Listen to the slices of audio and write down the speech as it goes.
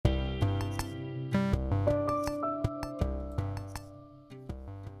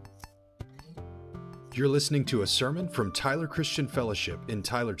You're listening to a sermon from Tyler Christian Fellowship in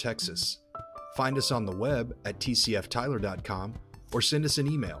Tyler, Texas. Find us on the web at tcftyler.com or send us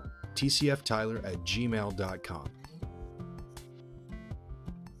an email, tcftyler@gmail.com.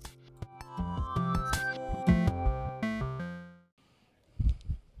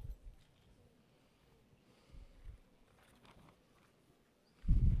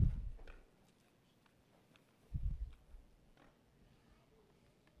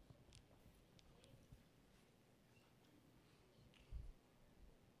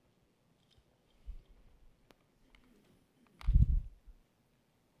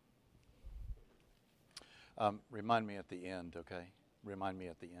 Remind me at the end, okay? Remind me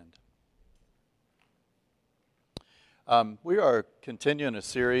at the end. We are continuing a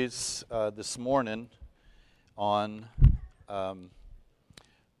series this morning on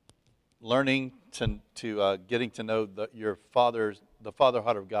learning to getting to know the father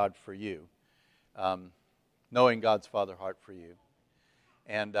heart of God for you, knowing God's father heart for you.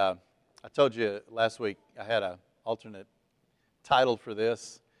 And I told you last week I had an alternate title for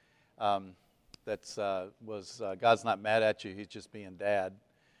this. God's not mad at you, He's just being Dad.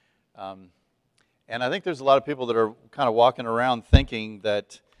 And I think there's a lot of people that are kind of walking around thinking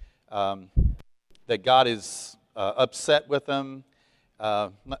that that God is upset with them,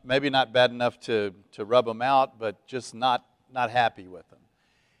 maybe not bad enough to rub them out, but just not happy with them.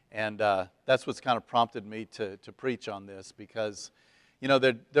 And that's what's kind of prompted me to preach on this, because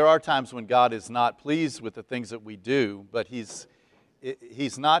there are times when God is not pleased with the things that we do, but He's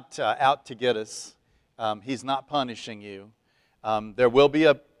not out to get us. He's not punishing you. There will be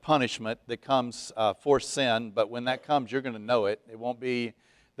a punishment that comes for sin, but when that comes, you're going to know it. It won't be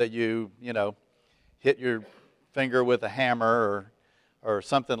that you hit your finger with a hammer or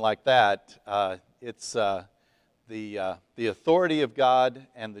something like that. It's the authority of God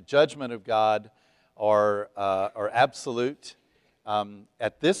and the judgment of God are absolute.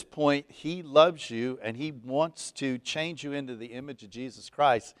 At this point, He loves you and He wants to change you into the image of Jesus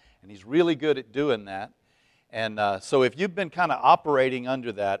Christ, and He's really good at doing that. And so if you've been kind of operating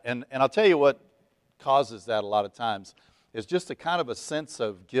under that, and I'll tell you what causes that a lot of times, is just a kind of a sense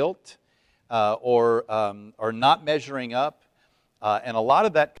of guilt or not measuring up. And a lot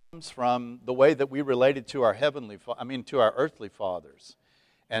of that comes from the way that we related to our to our earthly fathers.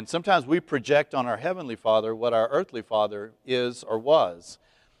 And sometimes we project on our Heavenly Father what our earthly father is or was.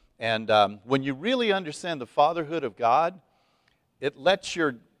 And when you really understand the fatherhood of God, it lets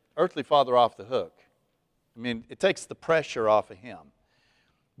your earthly father off the hook. It takes the pressure off of him,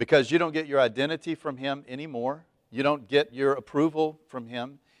 because you don't get your identity from him anymore. You don't get your approval from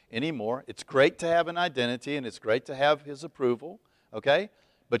him anymore. It's great to have an identity and it's great to have his approval, okay?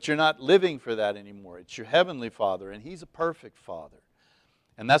 But you're not living for that anymore. It's your Heavenly Father, and He's a perfect Father.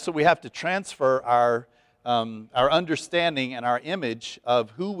 And that's what we have to transfer our understanding and our image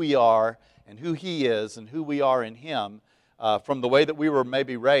of who we are and who He is and who we are in Him from the way that we were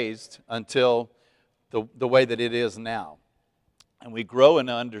maybe raised until the way that it is now. And we grow in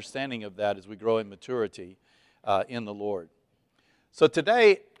the understanding of that as we grow in maturity in the Lord. So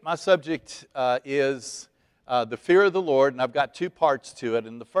today, my subject is the fear of the Lord, and I've got two parts to it.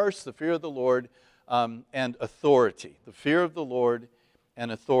 And the first, the fear of the Lord and authority. The fear of the Lord and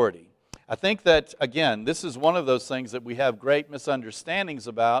authority. I think that, again, this is one of those things that we have great misunderstandings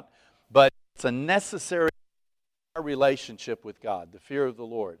about, but it's a necessary relationship with God, the fear of the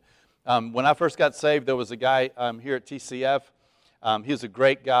Lord. When I first got saved, there was a guy here at TCF. He was a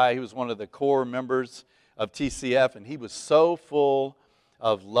great guy. He was one of the core members of TCF, and he was so full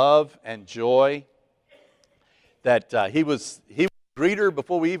of love and joy that he was a greeter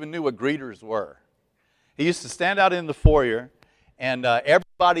before we even knew what greeters were. He used to stand out in the foyer, and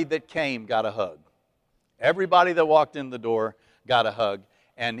everybody that came got a hug. Everybody that walked in the door got a hug.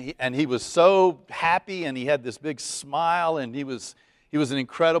 And he was so happy, and he had this big smile, and he was an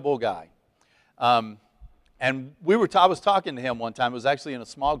incredible guy. And I was talking to him one time. It was actually in a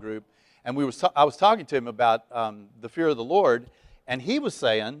small group, and I was talking to him about the fear of the Lord, and he was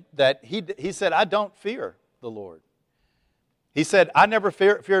saying that he said, I don't fear the Lord. He said, I never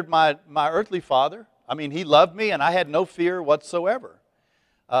feared my earthly father. He loved me, and I had no fear whatsoever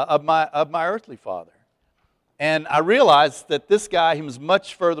of my earthly father. And I realized that this guy, he was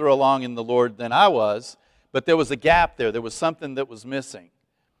much further along in the Lord than I was, but there was a gap there. There was something that was missing,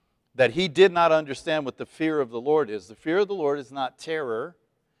 that he did not understand what the fear of the Lord is. The fear of the Lord is not terror.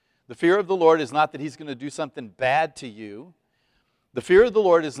 The fear of the Lord is not that He's going to do something bad to you. The fear of the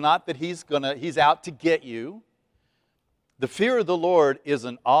Lord is not that He's out to get you. The fear of the Lord is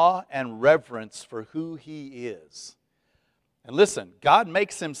an awe and reverence for who He is. And listen, God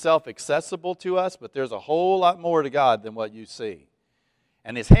makes himself accessible to us, but there's a whole lot more to God than what you see.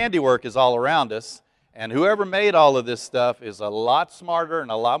 And his handiwork is all around us, and whoever made all of this stuff is a lot smarter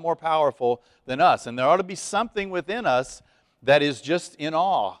and a lot more powerful than us. And there ought to be something within us that is just in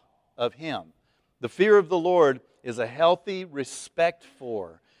awe of him. The fear of the Lord is a healthy respect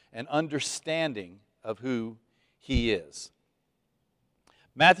for and understanding of who he is.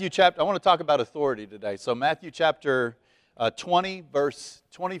 I want to talk about authority today. So Matthew chapter 20, verse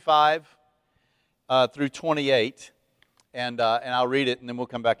 25 through 28. And I'll read it, and then we'll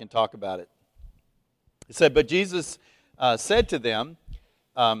come back and talk about it. It said, but Jesus said to them,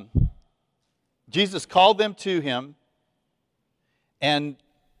 Jesus called them to him and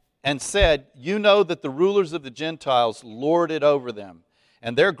said, you know that the rulers of the Gentiles lord it over them,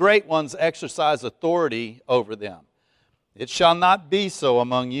 and their great ones exercise authority over them. It shall not be so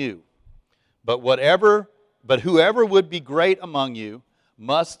among you. But whoever would be great among you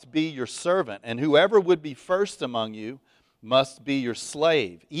must be your servant, and whoever would be first among you must be your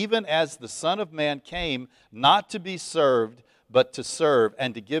slave, even as the Son of Man came not to be served, but to serve,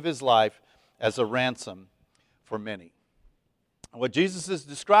 and to give his life as a ransom for many. What Jesus is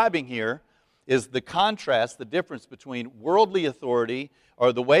describing here is the contrast, the difference between worldly authority,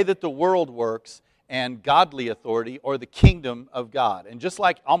 or the way that the world works, and godly authority, or the kingdom of God. And just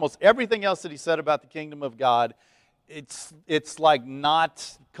like almost everything else that he said about the kingdom of God, it's like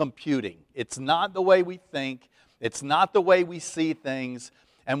not computing. It's not the way we think. It's not the way we see things.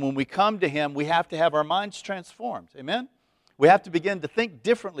 And when we come to him, we have to have our minds transformed. Amen? We have to begin to think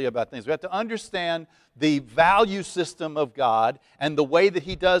differently about things. We have to understand the value system of God and the way that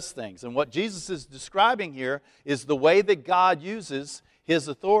he does things. And what Jesus is describing here is the way that God uses his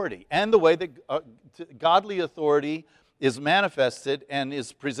authority and the way that godly authority is manifested and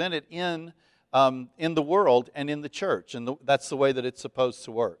is presented in the world and in the church. And that's the way that it's supposed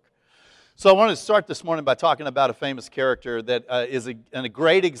to work. So I want to start this morning by talking about a famous character that is a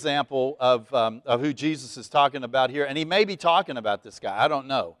great example of who Jesus is talking about here. And he may be talking about this guy. I don't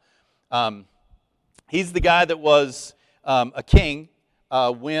know. He's the guy that was a king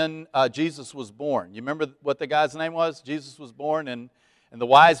when Jesus was born. You remember what the guy's name was? Jesus was born, and the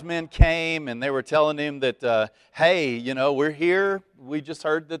wise men came, and they were telling him that, hey, you know, we're here. We just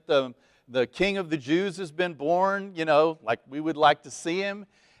heard that the king of the Jews has been born. You know, like we would like to see him.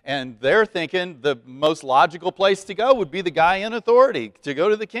 And they're thinking the most logical place to go would be the guy in authority, to go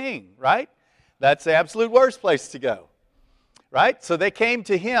to the king, right? That's the absolute worst place to go, right? So they came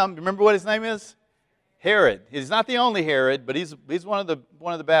to him. Remember what his name is? Herod. He's not the only Herod, but he's one of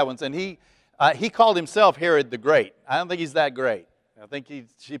the bad ones. And he called himself Herod the Great. I don't think he's that great. I think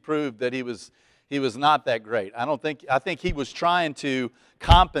she proved that he was not that great. I think he was trying to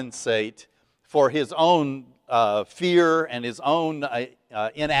compensate for his own fear and his own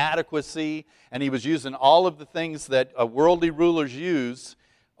inadequacy, and he was using all of the things that worldly rulers use,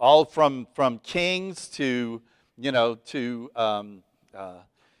 all from kings to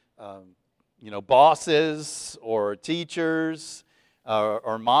bosses or teachers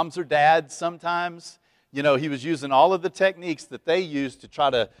or moms or dads. Sometimes, he was using all of the techniques that they used to try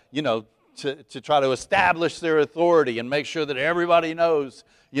to try to establish their authority and make sure that everybody knows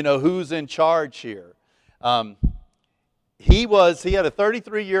who's in charge here. He had a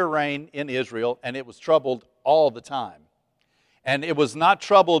 33-year reign in Israel, and it was troubled all the time. And it was not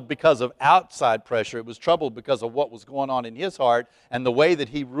troubled because of outside pressure. It was troubled because of what was going on in his heart and the way that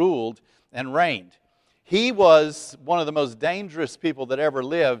he ruled and reigned. He was one of the most dangerous people that ever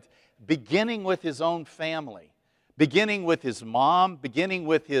lived, beginning with his own family, beginning with his mom, beginning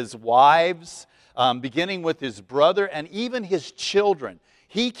with his wives, beginning with his brother, and even his children.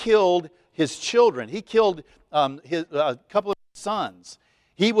 He killed his children. He killed a couple of sons.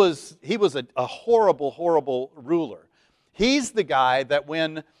 He was a horrible, horrible ruler. He's the guy that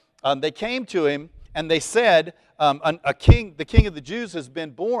when they came to him and they said, the king of the Jews has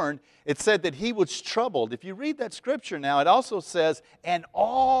been born, it said that he was troubled. If you read that scripture now, it also says, and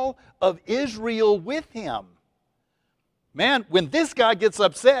all of Israel with him. Man, when this guy gets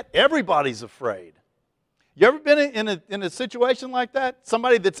upset, everybody's afraid. You ever been in a situation like that?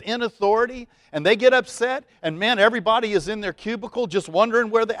 Somebody that's in authority and they get upset and man, everybody is in their cubicle just wondering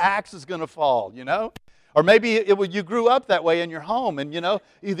where the axe is going to fall, Or maybe you grew up that way in your home and,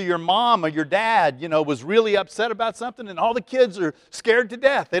 either your mom or your dad, was really upset about something and all the kids are scared to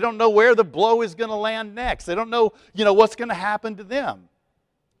death. They don't know where the blow is going to land next. They don't know, what's going to happen to them.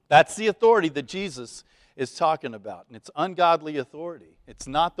 That's the authority that Jesus is talking about. And it's ungodly authority. It's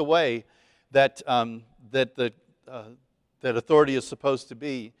not the way that that authority is supposed to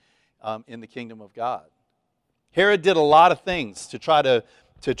be in the kingdom of God. Herod did a lot of things to try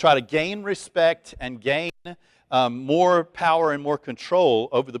to gain respect and gain more power and more control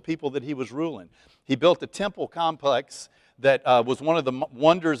over the people that he was ruling. He built a temple complex that was one of the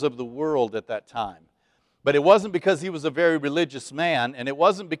wonders of the world at that time. But it wasn't because he was a very religious man, and it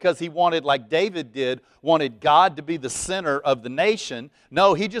wasn't because he wanted, like David did, wanted God to be the center of the nation.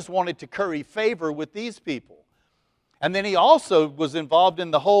 No, he just wanted to curry favor with these people. And then he also was involved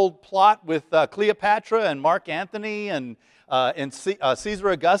in the whole plot with Cleopatra and Mark Antony and Caesar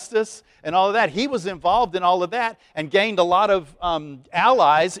Augustus and all of that. He was involved in all of that and gained a lot of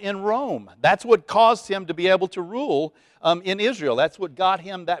allies in Rome. That's what caused him to be able to rule in Israel. That's what got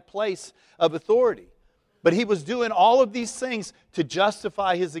him that place of authority. But he was doing all of these things to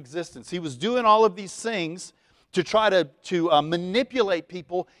justify his existence. He was doing all of these things to try to manipulate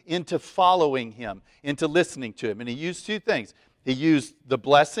people into following him, into listening to him. And he used two things. He used the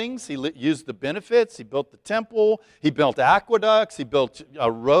blessings, he used the benefits, he built the temple, he built aqueducts, he built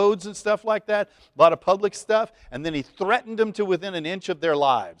roads and stuff like that, a lot of public stuff, and then he threatened them to within an inch of their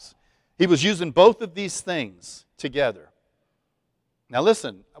lives. He was using both of these things together. Now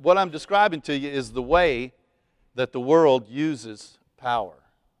listen, what I'm describing to you is the way that the world uses power.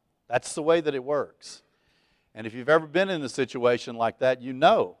 That's the way that it works. And if you've ever been in a situation like that, you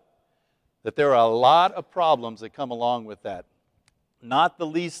know that there are a lot of problems that come along with that. Not the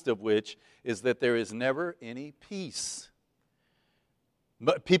least of which is that there is never any peace.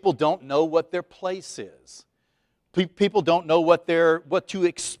 But people don't know what their place is. People don't know what to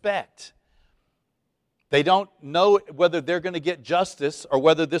expect. They don't know whether they're going to get justice or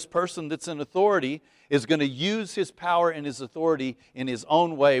whether this person that's in authority is going to use his power and his authority in his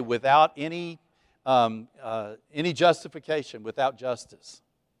own way without any justification, without justice.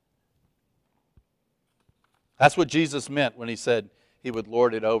 That's what Jesus meant when he said he would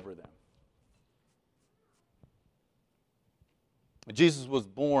lord it over them. Jesus was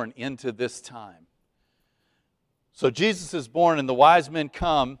born into this time. So Jesus is born and the wise men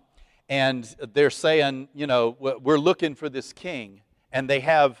come and they're saying, you know, we're looking for this king. And they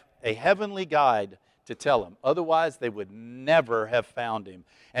have a heavenly guide to tell them. Otherwise, they would never have found him.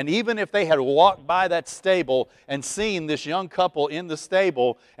 And even if they had walked by that stable and seen this young couple in the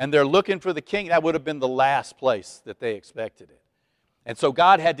stable and they're looking for the king, that would have been the last place that they expected it. And so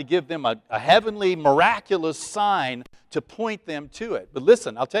God had to give them a heavenly, miraculous sign to point them to it. But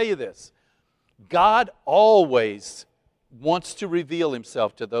listen, I'll tell you this. God always wants to reveal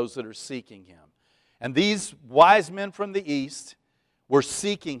himself to those that are seeking him. And these wise men from the east were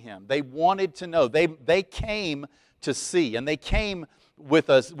seeking him. They wanted to know. They came to see, and they came with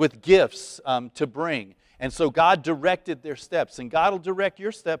gifts to bring. And so God directed their steps, and God will direct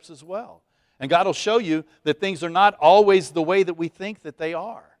your steps as well. And God will show you that things are not always the way that we think that they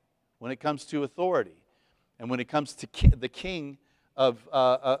are when it comes to authority and when it comes to the king of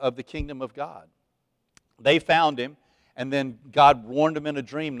the kingdom of God. They found him, and then God warned him in a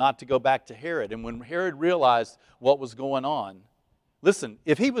dream not to go back to Herod. And when Herod realized what was going on, listen,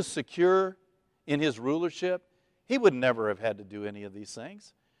 if he was secure in his rulership, he would never have had to do any of these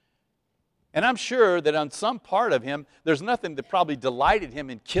things. And I'm sure that on some part of him, there's nothing that probably delighted him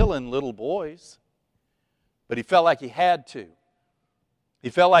in killing little boys. But he felt like he had to. He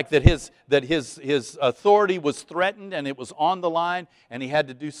felt like that his authority was threatened and it was on the line, and he had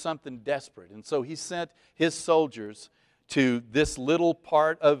to do something desperate. And so he sent his soldiers to this little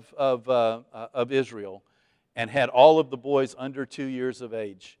part of Israel and had all of the boys under 2 years of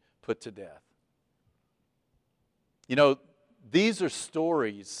age put to death. You know, these are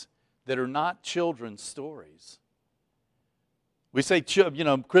stories that are not children's stories. We say, you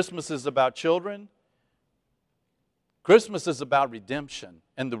know, Christmas is about children. Christmas is about redemption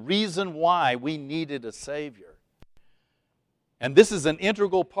and the reason why we needed a Savior. And this is an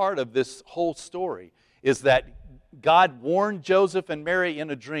integral part of this whole story, is that God warned Joseph and Mary in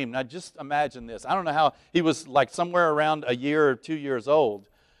a dream. Now just imagine this. I don't know how, he was like somewhere around a year or 2 years old.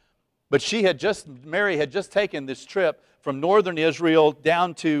 But Mary had just taken this trip from northern Israel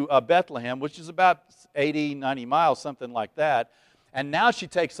down to Bethlehem, which is about 80, 90 miles, something like that. And now she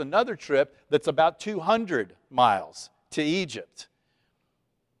takes another trip that's about 200 miles to Egypt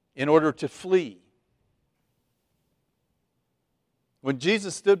in order to flee. When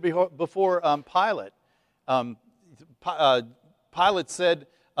Jesus stood before Pilate, Pilate said,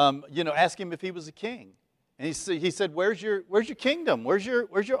 ask him if he was a king. And he said, where's your kingdom? Where's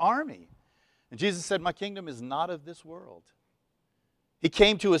your army? And Jesus said, my kingdom is not of this world. He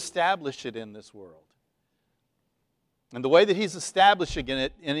came to establish it in this world. And the way that he's establishing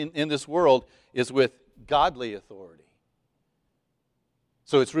it in this world is with godly authority.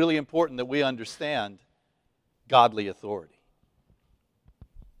 So it's really important that we understand godly authority.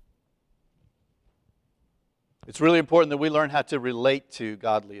 It's really important that we learn how to relate to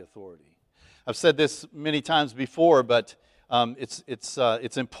godly authority. I've said this many times before, but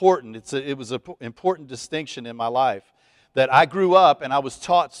it's important. It was an important distinction in my life that I grew up and I was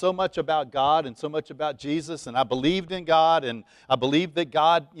taught so much about God and so much about Jesus, and I believed in God and I believed that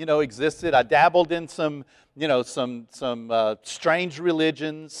God, existed. I dabbled in some strange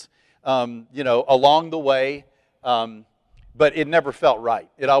religions, along the way, but it never felt right.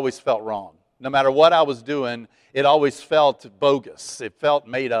 It always felt wrong. No matter what I was doing, it always felt bogus. It felt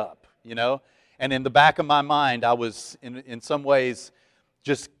made up, And in the back of my mind, I was, in some ways,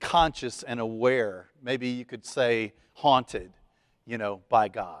 just conscious and aware. Maybe you could say haunted, by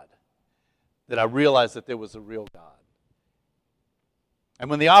God. That I realized that there was a real God. And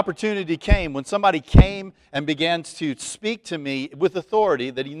when the opportunity came, when somebody came and began to speak to me with authority,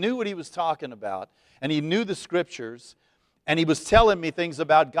 that he knew what he was talking about, and he knew the Scriptures, and he was telling me things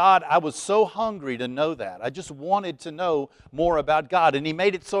about God, I was so hungry to know that. I just wanted to know more about God. And he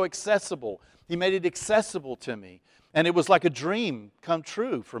made it so accessible. He made it accessible to me. And it was like a dream come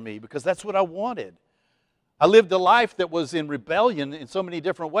true for me because that's what I wanted. I lived a life that was in rebellion in so many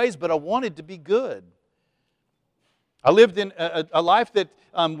different ways, but I wanted to be good. I lived in a life that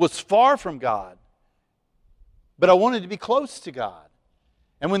was far from God, but I wanted to be close to God.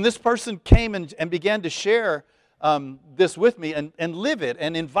 And when this person came and began to share this with me and live it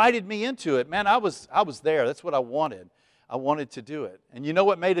and invited me into it, man, I was there. That's what I wanted. I wanted to do it. And you know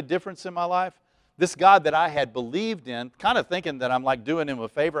what made a difference in my life? This God that I had believed in, kind of thinking that I'm like doing him a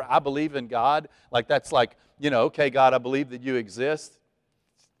favor. I believe in God. Like that's like, okay, God, I believe that you exist.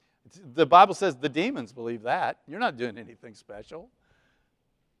 The Bible says the demons believe that. You're not doing anything special.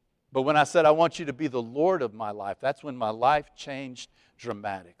 But when I said, I want you to be the Lord of my life, that's when my life changed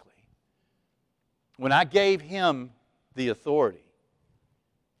dramatically. When I gave him the authority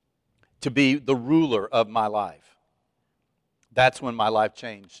to be the ruler of my life, that's when my life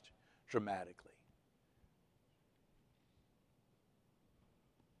changed dramatically.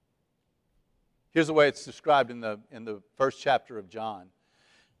 Here's the way it's described in the first chapter of John.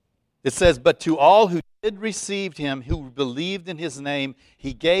 It says, but to all who did receive him, who believed in his name,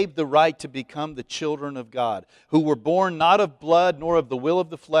 he gave the right to become the children of God, who were born not of blood, nor of the will of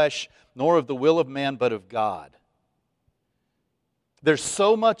the flesh, nor of the will of man, but of God. There's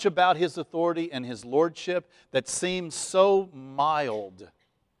so much about his authority and his lordship that seems so mild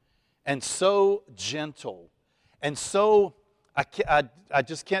and so gentle and so, I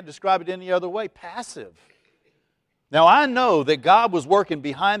just can't describe it any other way, passive. Now, I know that God was working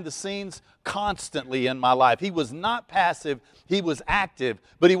behind the scenes constantly in my life. He was not passive, he was active,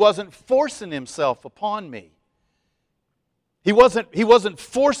 but he wasn't forcing himself upon me. He wasn't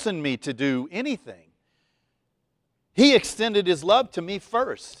forcing me to do anything. He extended his love to me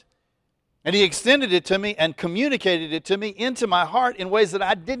first. And he extended it to me and communicated it to me into my heart in ways that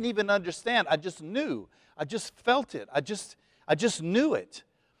I didn't even understand. I just knew. I just felt it. I just knew it.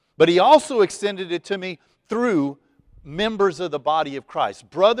 But he also extended it to me through members of the body of Christ,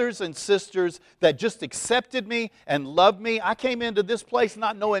 brothers and sisters that just accepted me and loved me. I came into this place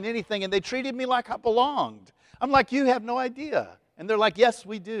not knowing anything, and they treated me like I belonged. I'm like, you have no idea. And they're like, yes,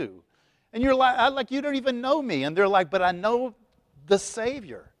 we do. And you're like, you don't even know me. And they're like, but I know the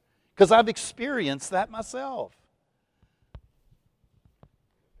Savior because I've experienced that myself.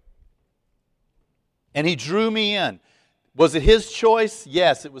 And he drew me in. Was it his choice?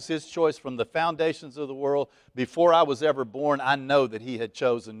 Yes, it was his choice from the foundations of the world. Before I was ever born, I know that he had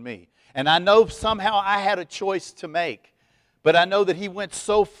chosen me. And I know somehow I had a choice to make. But I know that he went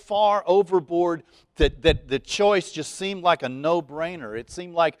so far overboard that the choice just seemed like a no-brainer. It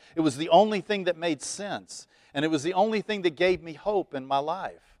seemed like it was the only thing that made sense. And it was the only thing that gave me hope in my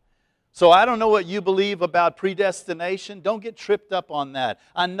life. So I don't know what you believe about predestination. Don't get tripped up on that.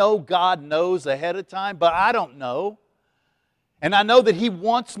 I know God knows ahead of time, but I don't know. And I know that he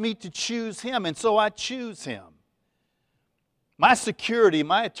wants me to choose him, and so I choose him. My security,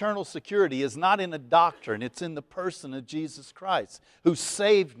 my eternal security is not in a doctrine. It's in the person of Jesus Christ who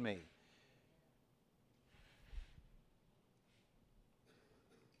saved me.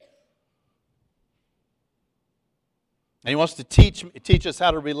 And he wants to teach us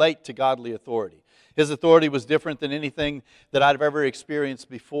how to relate to godly authority. His authority was different than anything that I've ever experienced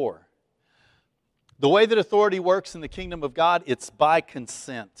before. The way that authority works in the kingdom of God, it's by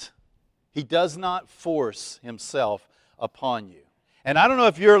consent. He does not force himself upon you. And I don't know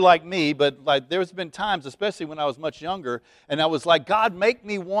if you're like me, but like there's been times, especially when I was much younger, and I was like, God, make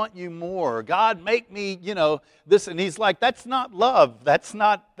me want you more. God, make me, this. And he's like, that's not love. That's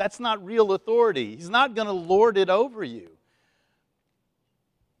not real authority. He's not going to lord it over you.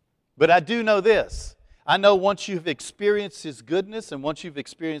 But I do know this. I know once you've experienced His goodness, and once you've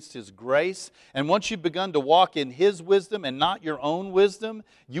experienced His grace, and once you've begun to walk in His wisdom and not your own wisdom,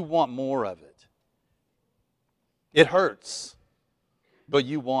 you want more of it. It hurts, but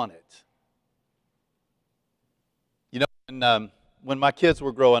you want it. When my kids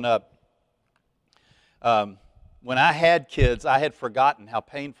were growing up, when I had kids, I had forgotten how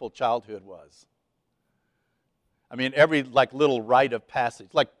painful childhood was. I mean, every little rite of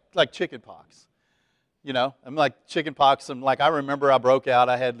passage, like chicken pox. I'm like chicken pox. I remember I broke out.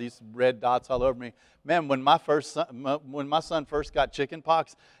 I had these red dots all over me. Man, when my son first got chicken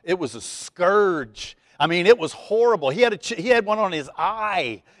pox, it was a scourge. I mean, it was horrible. He had one on his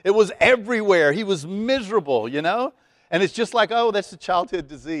eye. It was everywhere. He was miserable, And it's just like, oh, that's a childhood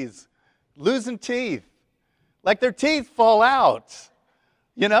disease. Losing teeth. Like their teeth fall out,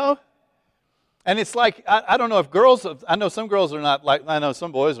 And it's like, I don't know if girls, I know some girls are not like, I know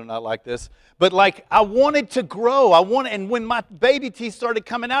some boys are not like this, but I wanted to grow. And when my baby teeth started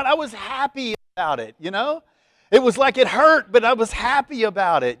coming out, I was happy about it, It was like it hurt, but I was happy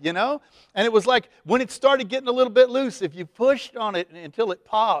about it, And it was like when it started getting a little bit loose, if you pushed on it until it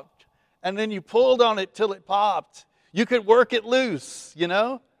popped, and then you pulled on it till it popped, you could work it loose,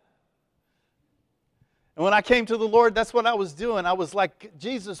 And when I came to the Lord, that's what I was doing. I was like,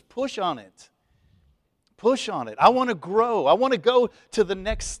 Jesus, push on it. Push on it. I want to grow. I want to go to the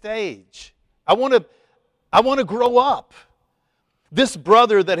next stage. I want to grow up. This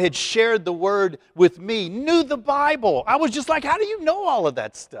brother that had shared the word with me knew the Bible. I was just like, how do you know all of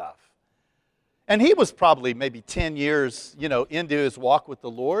that stuff? And he was probably maybe 10 years, into his walk with the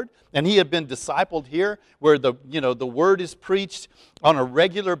Lord. And he had been discipled here where the word is preached on a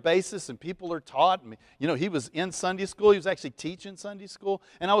regular basis and people are taught. And, he was in Sunday school. He was actually teaching Sunday school.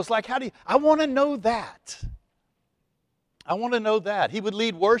 And I was like, I want to know that. I want to know that. He would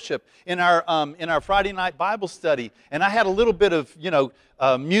lead worship in our Friday night Bible study. And I had a little bit of,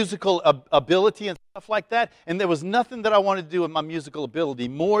 musical ability and stuff like that. And there was nothing that I wanted to do with my musical ability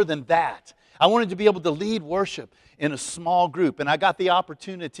more than that. I wanted to be able to lead worship in a small group, and I got the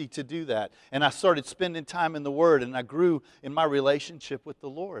opportunity to do that. And I started spending time in the Word, and I grew in my relationship with the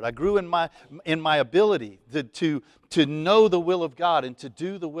Lord. I grew in my ability to know the will of God and to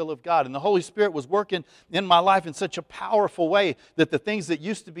do the will of God. And the Holy Spirit was working in my life in such a powerful way that the things that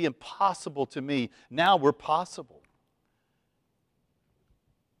used to be impossible to me now were possible.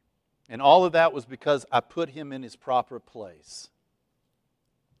 And all of that was because I put Him in His proper place.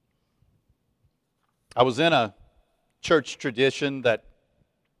 I was in a church tradition that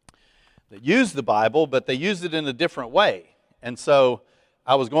used the Bible, but they used it in a different way. And so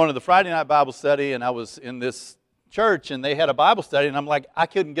I was going to the Friday night Bible study, and I was in this church, and they had a Bible study, and I'm like, I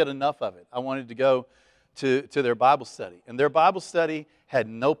couldn't get enough of it. I wanted to go to their Bible study. And their Bible study had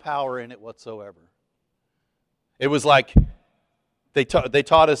no power in it whatsoever. It was like they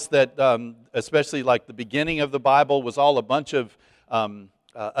taught us that, especially like the beginning of the Bible was all a bunch of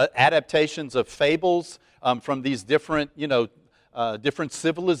adaptations of fables from these different, different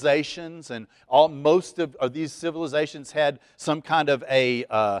civilizations, and most of these civilizations had some kind of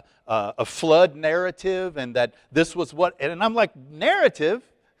a flood narrative, and that this was what. And I'm like, narrative?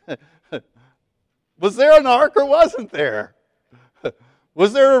 Was there an ark or wasn't there?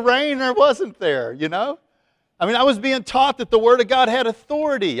 Was there a rain or wasn't there? I mean, I was being taught that the Word of God had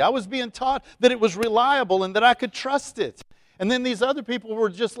authority. I was being taught that it was reliable and that I could trust it. And then these other people were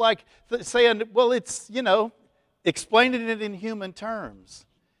just like saying, well, it's, explaining it in human terms.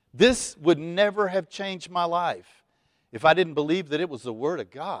 This would never have changed my life if I didn't believe that it was the Word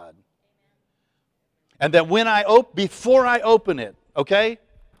of God. And that before I open it, okay?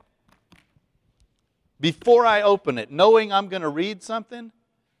 Before I open it, knowing I'm going to read something,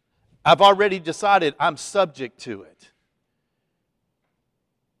 I've already decided I'm subject to it.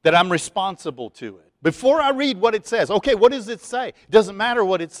 That I'm responsible to it. Before I read what it says, okay, what does it say? It doesn't matter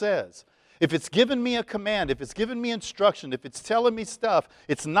what it says. If it's given me a command, if it's given me instruction, if it's telling me stuff,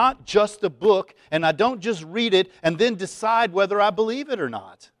 it's not just a book, and I don't just read it and then decide whether I believe it or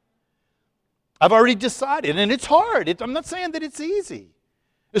not. I've already decided, and it's hard. I'm not saying that it's easy.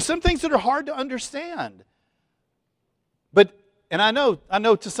 There's some things that are hard to understand. And I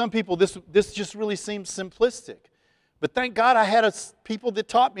know to some people this just really seems simplistic. But thank God I had people that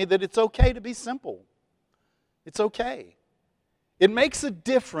taught me that it's okay to be simple. It's okay. It makes a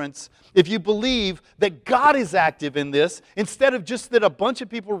difference if you believe that God is active in this instead of just that a bunch of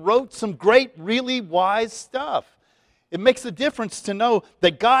people wrote some great, really wise stuff. It makes a difference to know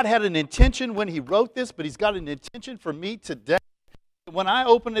that God had an intention when He wrote this, but He's got an intention for me today. When I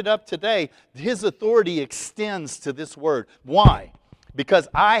open it up today, His authority extends to this word. Why? Because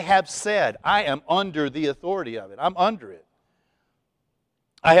I have said I am under the authority of it. I'm under it.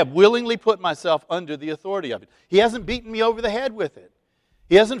 I have willingly put myself under the authority of it. He hasn't beaten me over the head with it.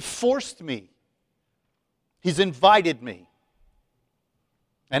 He hasn't forced me. He's invited me.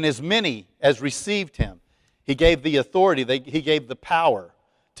 And as many as received Him, He gave the authority, He gave the power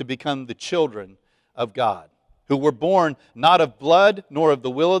to become the children of God, who were born not of blood, nor of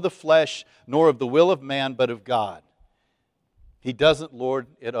the will of the flesh, nor of the will of man, but of God. He doesn't lord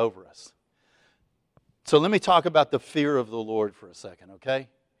it over us. So let me talk about the fear of the Lord for a second, okay?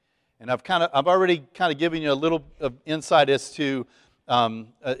 And I've already kind of given you a little of insight as to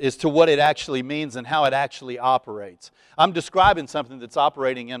what it actually means and how it actually operates. I'm describing something that's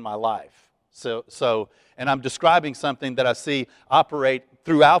operating in my life. And I'm describing something that I see operate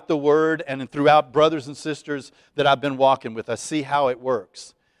throughout the Word and throughout brothers and sisters that I've been walking with. I see how it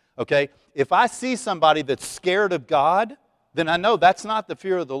works, okay? If I see somebody that's scared of God, then I know that's not the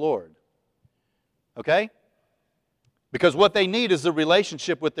fear of the Lord. Okay? Because what they need is a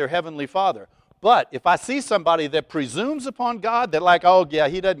relationship with their Heavenly Father. But if I see somebody that presumes upon God, that like, oh yeah,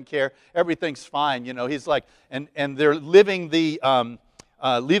 He doesn't care, everything's fine, you know, He's like, and they're living the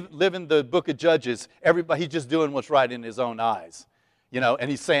book of Judges, He's just doing what's right in his own eyes, you know, and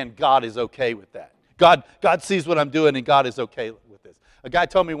he's saying God is okay with that. God sees what I'm doing and God is okay with this. A guy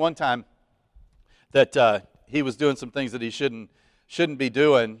told me one time that he was doing some things that he shouldn't be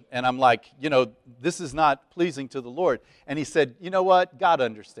doing. And I'm like, you know, this is not pleasing to the Lord. And he said, you know what? God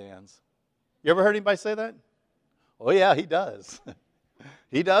understands. You ever heard anybody say that? Oh, yeah, He does.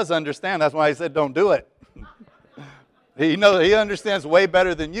 He does understand. That's why He said, don't do it. He understands way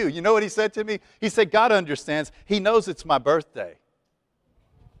better than you. You know what he said to me? He said, God understands. He knows it's my birthday.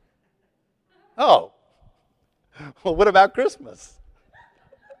 Oh. Well, what about Christmas?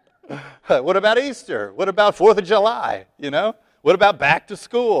 What about Easter? What about 4th of July? You know? What about back to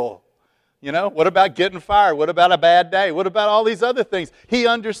school? You know, what about getting fired? What about a bad day? What about all these other things? He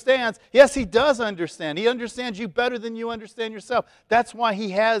understands. Yes, He does understand. He understands you better than you understand yourself. That's why He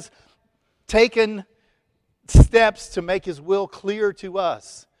has taken steps to make His will clear to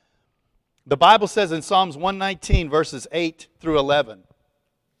us. The Bible says in Psalms 119, verses 8 through 11,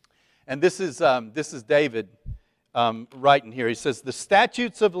 and this is David writing here. He says, the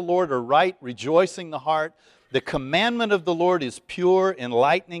statutes of the Lord are right, rejoicing the heart. The commandment of the Lord is pure,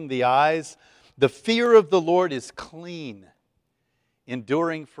 enlightening the eyes. The fear of the Lord is clean,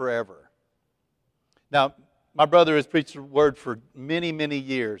 enduring forever. Now, my brother has preached the word for many, many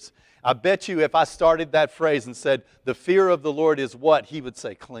years. I bet you if I started that phrase and said, the fear of the Lord is what? He would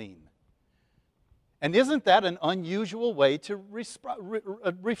say clean. And isn't that an unusual way to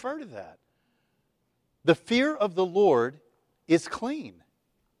refer to that? The fear of the Lord is clean.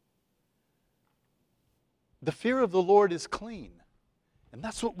 The fear of the Lord is clean. And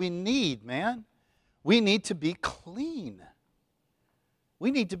that's what we need, man. We need to be clean.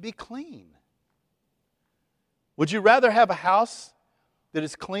 We need to be clean. Would you rather have a house that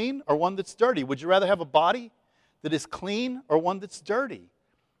is clean or one that's dirty? Would you rather have a body that is clean or one that's dirty?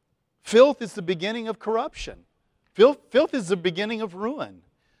 Filth is the beginning of corruption. Filth is the beginning of ruin.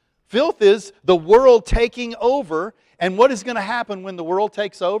 Filth is the world taking over. And what is going to happen when the world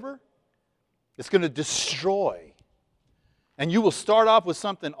takes over? It's going to destroy. And you will start off with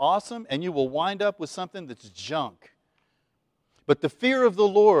something awesome and you will wind up with something that's junk. But the fear of the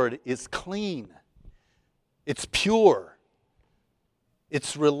Lord is clean. It's pure.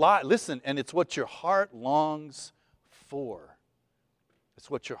 It's listen, and it's what your heart longs for. It's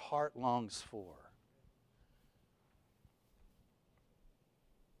what your heart longs for.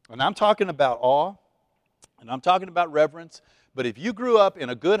 And I'm talking about awe, and I'm talking about reverence. But if you grew up in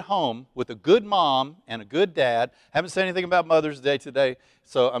a good home with a good mom and a good dad, haven't said anything about Mother's Day today,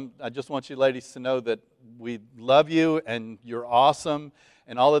 so I just want you ladies to know that we love you and you're awesome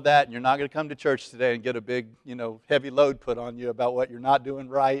and all of that, and you're not going to come to church today and get a big, heavy load put on you about what you're not doing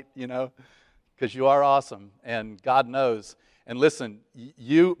right, because you are awesome and God knows. And listen,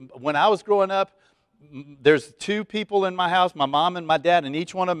 when I was growing up, there's two people in my house, my mom and my dad, and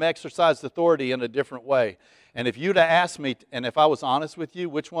each one of them exercised authority in a different way. And if you'd have asked me, and if I was honest with you,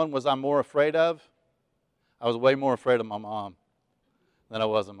 which one was I more afraid of? I was way more afraid of my mom than I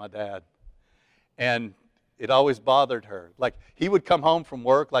was of my dad. And it always bothered her. Like, he would come home from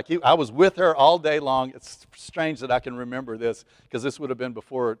work, I was with her all day long. It's strange that I can remember this, because this would have been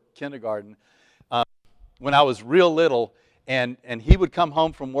before kindergarten. When I was real little, and he would come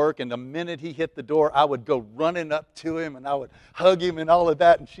home from work, and the minute he hit the door, I would go running up to him, and I would hug him and all of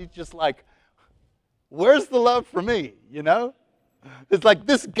that, and she's just like, where's the love for me, you know? It's like,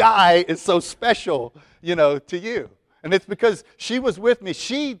 this guy is so special, you know, to you. And it's because she was with me.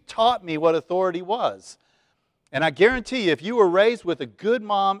 She taught me what authority was. And I guarantee you, if you were raised with a good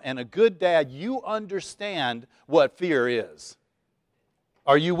mom and a good dad, you understand what fear is.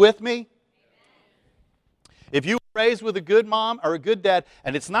 Are you with me? If you were raised with a good mom or a good dad,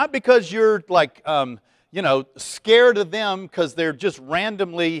 and it's not because you're like, scared of them because they're just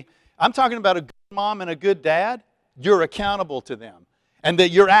randomly, I'm talking about a good mom and a good dad, you're accountable to them. And that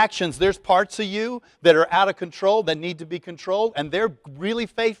your actions, there's parts of you that are out of control, that need to be controlled, and they're really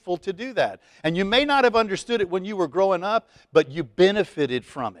faithful to do that. And you may not have understood it when you were growing up, but you benefited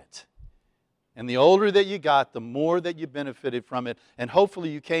from it. And the older that you got, the more that you benefited from it. And hopefully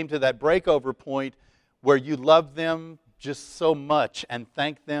you came to that breakover point where you loved them just so much and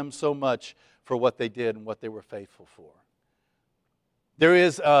thanked them so much for what they did and what they were faithful for.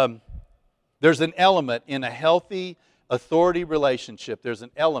 There's an element in a healthy authority relationship. There's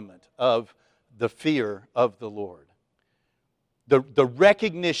an element of the fear of the Lord. The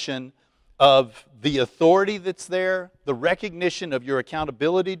recognition of the authority that's there, the recognition of your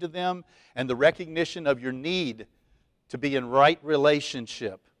accountability to them, and the recognition of your need to be in right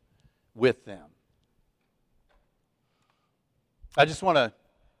relationship with them. I just want to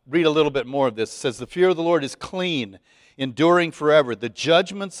read a little bit more of this. It says, the fear of the Lord is clean, enduring forever. The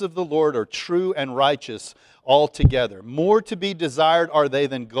judgments of the Lord are true and righteous altogether. More to be desired are they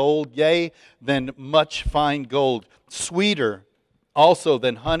than gold, yea, than much fine gold. Sweeter also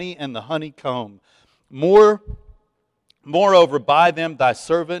than honey and the honeycomb. Moreover, by them thy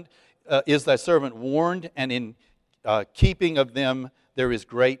servant is thy servant warned, and in keeping of them there is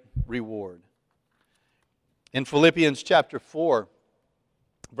great reward. In Philippians chapter 4,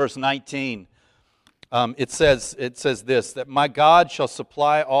 verse 19, it says this, that my God shall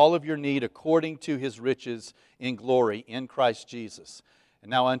supply all of your need according to His riches in glory in Christ Jesus. And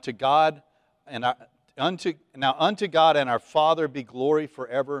now unto God and our Father be glory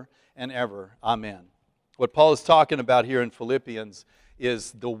forever and ever. Amen. What Paul is talking about here in Philippians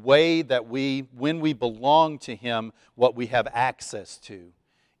is the way that when we belong to Him, what we have access to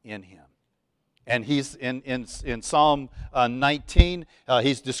in Him. And he's in Psalm 19,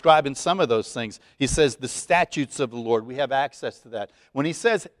 he's describing some of those things. He says, the statutes of the Lord, we have access to that. When he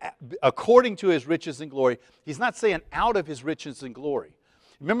says, according to His riches and glory, he's not saying out of His riches and glory.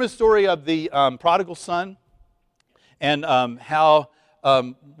 Remember the story of the prodigal son? And how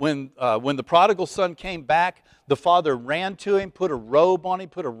when the prodigal son came back, the father ran to him, put a robe on him,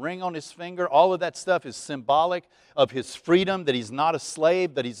 put a ring on his finger. All of that stuff is symbolic of his freedom, that he's not a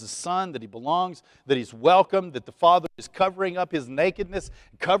slave, that he's a son, that he belongs, that he's welcome, that the father is covering up his nakedness,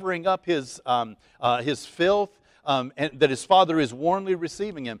 covering up his filth, and that his father is warmly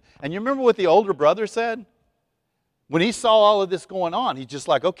receiving him. And you remember what the older brother said? When he saw all of this going on, he's just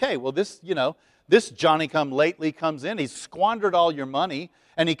like, okay, well, this Johnny-come-lately comes in. He's squandered all your money,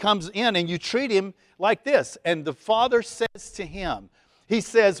 and he comes in, and you treat him like this. And the father says to him, he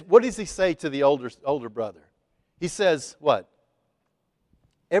says, what does he say to the older brother? He says, what?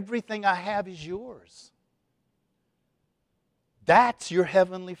 Everything I have is yours. That's your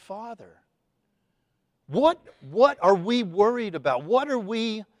heavenly Father. What are we worried about? What are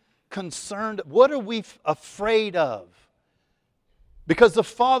we concerned? What are we afraid of? Because the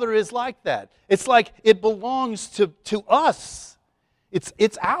Father is like that. It's like it belongs to us.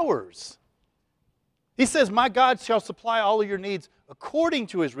 It's ours. He says, my God shall supply all of your needs according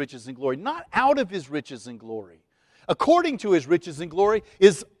to His riches and glory, not out of His riches and glory. According to His riches and glory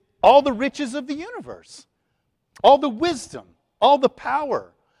is all the riches of the universe, all the wisdom, all the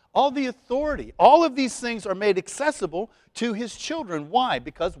power, all the authority. All of these things are made accessible to His children. Why?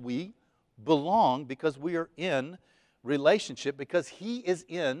 Because we belong, because we are in relationship, because He is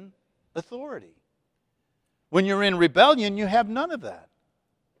in authority. When you're in rebellion, you have none of that.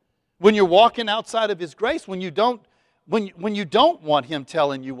 When you're walking outside of His grace, when you don't want Him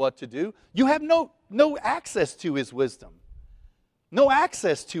telling you what to do, you have no access to His wisdom, no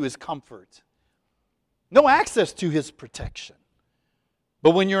access to His comfort, no access to His protection.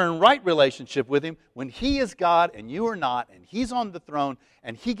 But when you're in right relationship with Him, when He is God and you are not, and He's on the throne,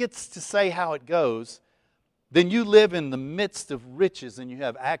 and He gets to say how it goes, then you live in the midst of riches and you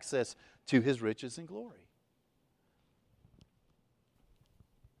have access to His riches and glory.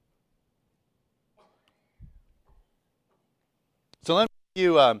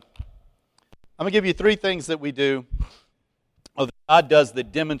 I'm going to give you three things that we do, or that God does,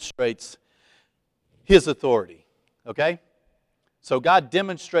 that demonstrates His authority. Okay? So God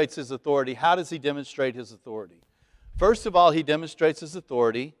demonstrates His authority. How does He demonstrate His authority? First of all, He demonstrates His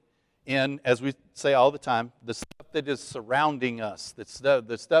authority in, as we say all the time, the stuff that is surrounding us. The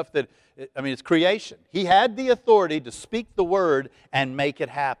stuff that, it's creation. He had the authority to speak the word and make it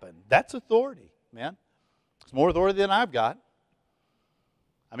happen. That's authority, man. It's more authority than I've got.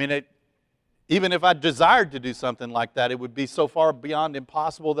 Even if I desired to do something like that, it would be so far beyond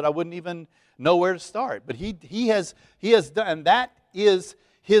impossible that I wouldn't even know where to start. But He has done, and that is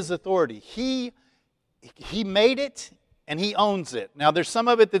His authority. He made it, and He owns it. Now, there's some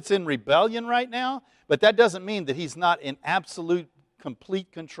of it that's in rebellion right now, but that doesn't mean that He's not in absolute,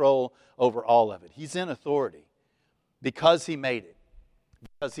 complete control over all of it. He's in authority because He made it,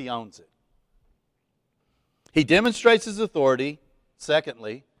 because He owns it. He demonstrates His authority,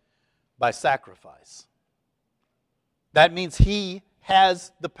 secondly, by sacrifice. That means He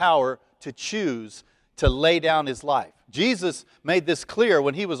has the power to choose to lay down His life. Jesus made this clear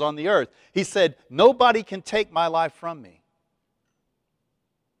when He was on the earth. He said, "Nobody can take my life from me.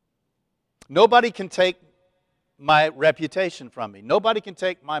 Nobody can take my reputation from me. Nobody can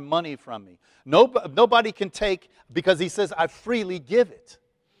take my money from me. Nobody can take," because He says, "I freely give it.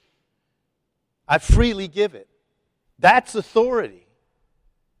 I freely give it." That's authority.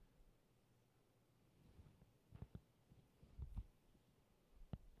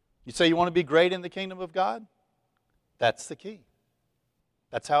 You say you want to be great in the kingdom of God? That's the key.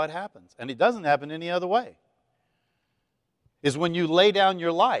 That's how it happens. And it doesn't happen any other way. Is when you lay down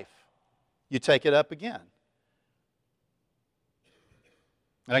your life, you take it up again.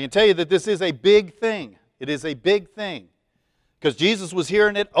 And I can tell you that this is a big thing. It is a big thing. Because Jesus was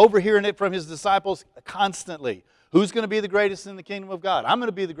overhearing it from His disciples constantly. Who's going to be the greatest in the kingdom of God? I'm going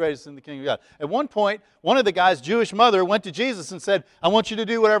to be the greatest in the kingdom of God. At one point, one of the guys' Jewish mother went to Jesus and said, "I want you to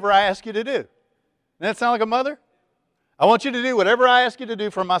do whatever I ask you to do." Doesn't that sound like a mother? "I want you to do whatever I ask you to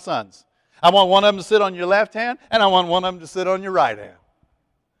do for my sons. I want one of them to sit on your left hand, and I want one of them to sit on your right hand."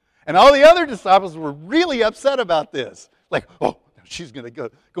 And all the other disciples were really upset about this. Like, "Oh, she's going to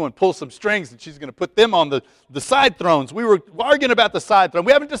go and pull some strings, and she's going to put them on the side thrones. We were arguing about the side throne.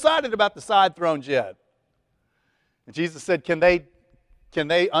 We haven't decided about the side thrones yet." And Jesus said, can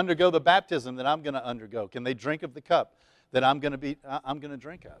they undergo the baptism that I'm going to undergo? Can they drink of the cup that I'm going to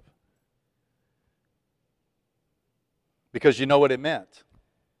drink of? Because you know what it meant.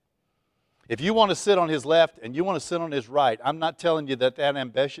 If you want to sit on His left and you want to sit on His right, I'm not telling you that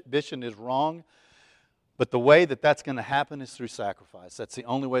ambition is wrong. But the way that that's going to happen is through sacrifice. That's the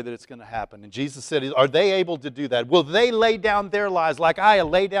only way that it's going to happen. And Jesus said, are they able to do that? Will they lay down their lives like I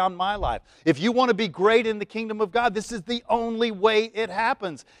lay down my life? If you want to be great in the kingdom of God, this is the only way it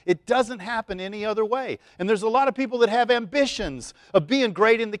happens. It doesn't happen any other way. And there's a lot of people that have ambitions of being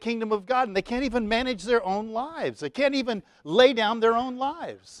great in the kingdom of God, and they can't even manage their own lives. They can't even lay down their own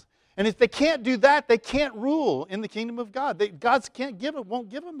lives. And if they can't do that, they can't rule in the kingdom of God. God won't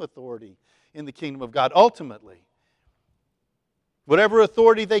give them authority in the kingdom of God, ultimately. Whatever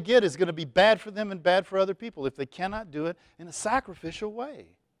authority they get is going to be bad for them and bad for other people if they cannot do it in a sacrificial way.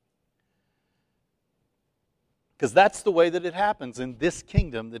 Because that's the way that it happens in this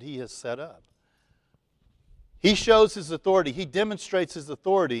kingdom that He has set up. He shows His authority. He demonstrates His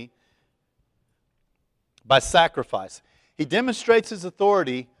authority by sacrifice. He demonstrates His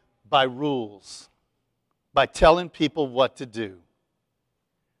authority by rules, by telling people what to do.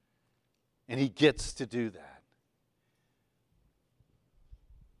 And He gets to do that.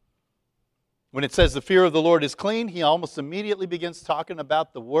 When it says the fear of the Lord is clean, He almost immediately begins talking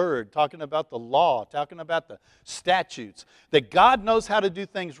about the Word, talking about the law, talking about the statutes, that God knows how to do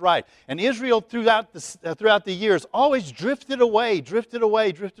things right. And Israel throughout the years always drifted away. And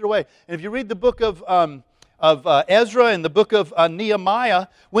if you read the book of Ezra and the book of Nehemiah,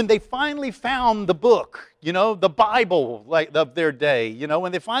 when they finally found the book, the Bible of their day,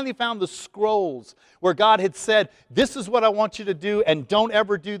 when they finally found the scrolls where God had said, "This is what I want you to do, and don't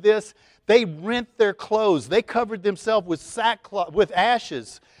ever do this," they rent their clothes. They covered themselves with sackcloth, with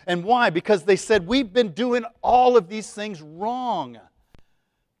ashes. And why? Because they said, "We've been doing all of these things wrong.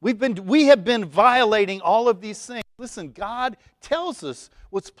 We have been violating all of these things." Listen, God tells us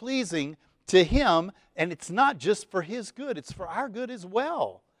what's pleasing to Him, and it's not just for His good, it's for our good as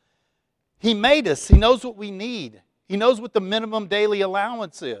well. He made us. He knows what we need. He knows what the minimum daily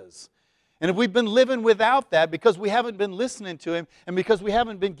allowance is. And if we've been living without that because we haven't been listening to Him and because we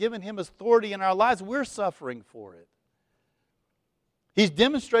haven't been giving Him authority in our lives, we're suffering for it. He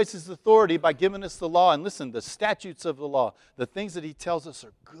demonstrates His authority by giving us the law. And listen, the statutes of the law, the things that He tells us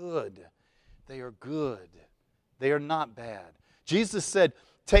are good. They are good. They are not bad. Jesus said,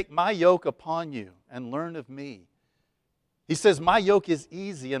 "Take my yoke upon you and learn of me." He says, "My yoke is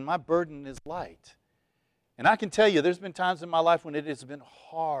easy and my burden is light." And I can tell you, there's been times in my life when it has been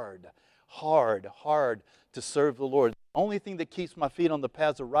hard to serve the Lord. The only thing that keeps my feet on the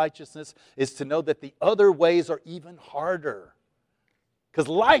paths of righteousness is to know that the other ways are even harder. Because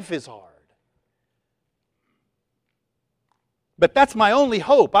life is hard. But that's my only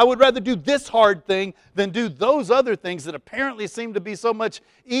hope. I would rather do this hard thing than do those other things that apparently seem to be so much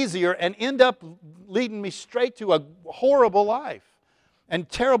easier and end up leading me straight to a horrible life and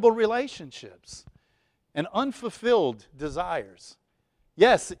terrible relationships and unfulfilled desires.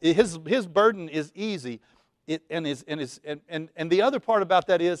 Yes, his burden is easy. And the other part about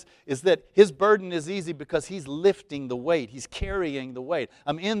that is that His burden is easy because He's lifting the weight. He's carrying the weight.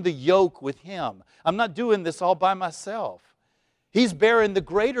 I'm in the yoke with Him. I'm not doing this all by myself. He's bearing the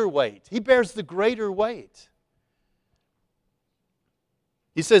greater weight. He bears the greater weight.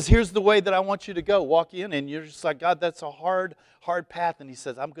 He says, "Here's the way that I want you to go. Walk in." And you're just like, "God, that's a hard path." And He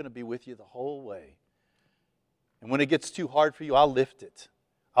says, "I'm going to be with you the whole way. And when it gets too hard for you, I'll lift it.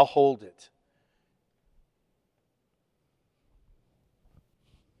 I'll hold it."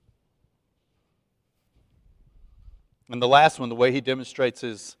 And the last one, the way He demonstrates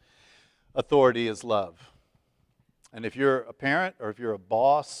His authority is love. And if you're a parent, or if you're a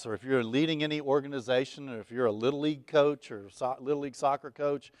boss, or if you're leading any organization, or if you're a Little League coach, or Little League soccer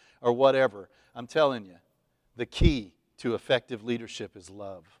coach, or whatever, I'm telling you, the key to effective leadership is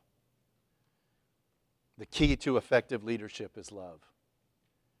love. The key to effective leadership is love.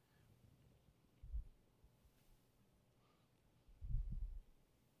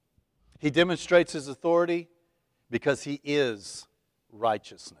 He demonstrates His authority because He is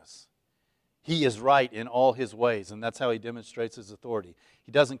righteousness. He is right in all His ways, and that's how He demonstrates His authority.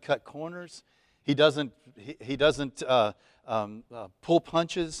 He doesn't cut corners. He doesn't pull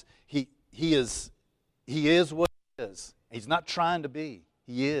punches. He is what He is. He's not trying to be.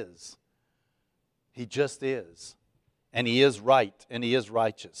 He is. He just is. And He is right, and He is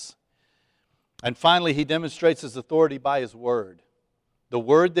righteous. And finally, He demonstrates His authority by His Word. The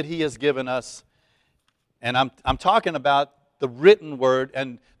Word that He has given us. And I'm talking about the written Word,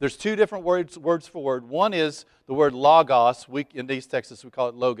 and there's two different words for word. One is the word logos. In East Texas, we call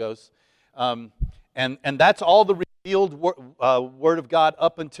it logos. And that's all the revealed Word of God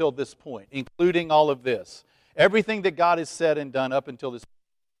up until this point, including all of this. Everything that God has said and done up until this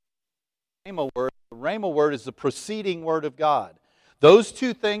point. The Rhema word is the proceeding Word of God. Those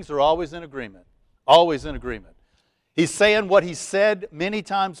two things are always in agreement. Always in agreement. He's saying what He said many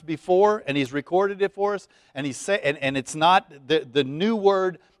times before, and He's recorded it for us. And it's not the new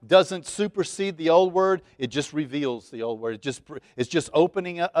word doesn't supersede the old word. It just reveals the old word. It's just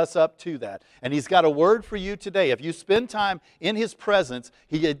opening us up to that. And He's got a word for you today. If you spend time in His presence,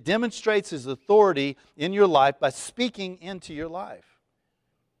 He demonstrates His authority in your life by speaking into your life.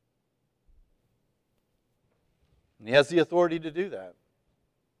 And He has the authority to do that.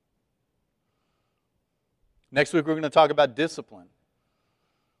 Next week we're going to talk about discipline.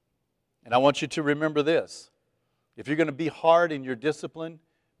 And I want you to remember this. If you're going to be hard in your discipline,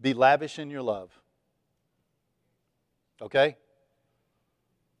 be lavish in your love. Okay?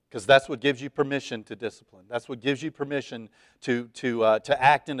 Because that's what gives you permission to discipline. That's what gives you permission to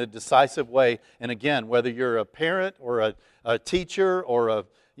act in a decisive way. And again, whether you're a parent or a teacher or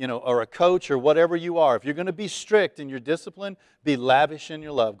a coach or whatever you are, if you're going to be strict in your discipline, be lavish in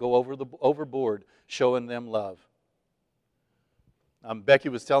your love. Go overboard showing them love. Becky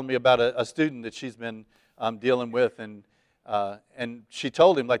was telling me about a student that she's been dealing with, and she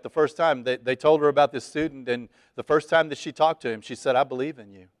told him, like the first time they told her about this student, and the first time that she talked to him, she said, "I believe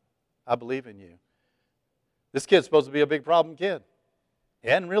in you. I believe in you." This kid's supposed to be a big problem kid. He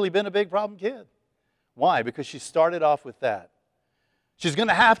hadn't really been a big problem kid. Why? Because she started off with that. She's going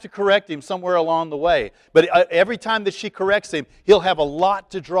to have to correct him somewhere along the way. But every time that she corrects him, he'll have a lot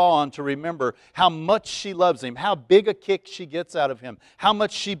to draw on to remember how much she loves him, how big a kick she gets out of him, how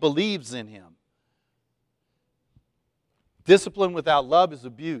much she believes in him. Discipline without love is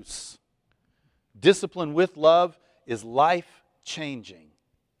abuse. Discipline with love is life-changing.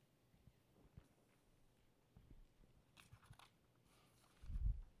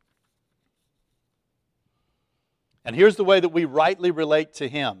 And here's the way that we rightly relate to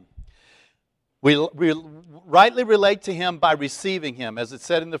Him. We rightly relate to Him by receiving Him. As it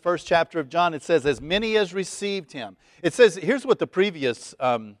said in the first chapter of John, it says, "As many as received Him." It says, here's what the previous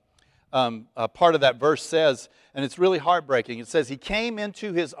part of that verse says, and it's really heartbreaking. It says, He came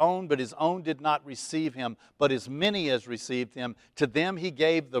into His own, but His own did not receive Him. But as many as received Him, to them He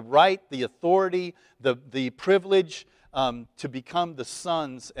gave the right, the authority, the privilege to become the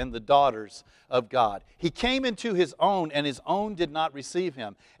sons and the daughters of God. He came into His own, and His own did not receive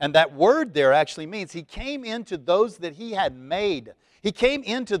Him. And that word there actually means He came into those that He had made. He came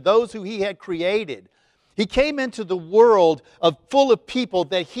into those who He had created. He came into the world full of people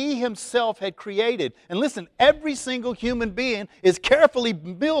that He Himself had created. And listen, every single human being is carefully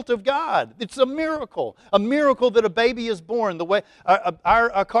built of God. It's a miracle that a baby is born. The way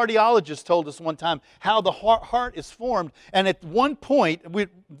our cardiologist told us one time how the heart is formed. And at one point,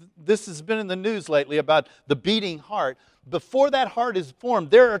 this has been in the news lately about the beating heart. Before that heart is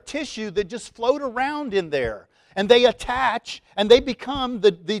formed, there are tissue that just float around in there. And they attach and they become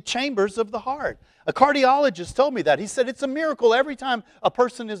the chambers of the heart. A cardiologist told me that. He said it's a miracle every time a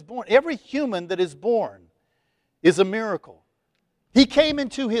person is born. Every human that is born is a miracle. He came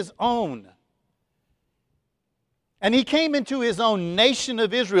into His own. And He came into His own nation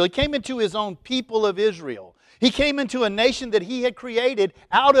of Israel. He came into His own people of Israel. He came into a nation that He had created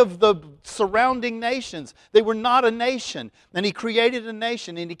out of the surrounding nations. They were not a nation. And He created a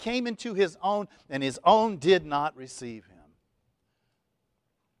nation, and He came into His own, and His own did not receive Him.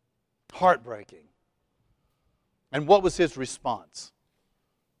 Heartbreaking. And what was His response?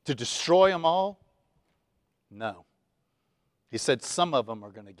 To destroy them all? No. He said some of them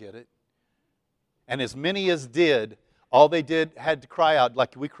are going to get it. And as many as did, all they had to cry out,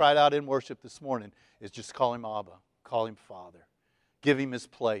 like we cried out in worship this morning, is just call Him Abba, call Him Father. Give Him His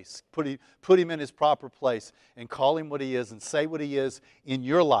place. Put Him in His proper place and call Him what He is and say what He is in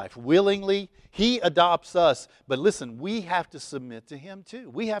your life. Willingly, He adopts us. But listen, we have to submit to Him too.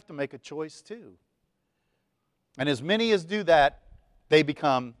 We have to make a choice too. And as many as do that, they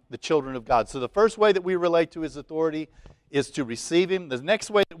become the children of God. So the first way that we relate to His authority is to receive Him. The next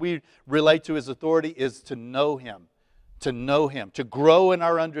way that we relate to His authority is to know Him. To know Him. To grow in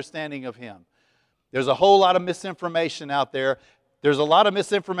our understanding of Him. There's a whole lot of misinformation out there. There's a lot of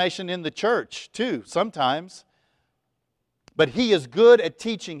misinformation in the church too, sometimes. But He is good at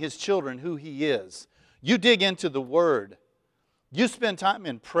teaching His children who He is. You dig into the Word. You spend time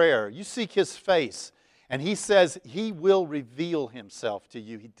in prayer. You seek His face. And He says He will reveal Himself to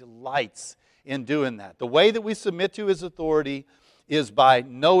you. He delights in doing that. The way that we submit to His authority is by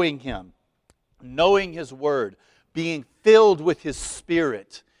knowing Him, knowing His Word, being filled with His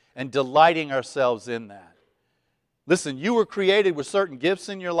Spirit, and delighting ourselves in that. Listen, you were created with certain gifts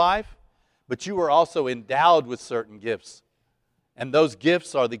in your life, but you were also endowed with certain gifts. And those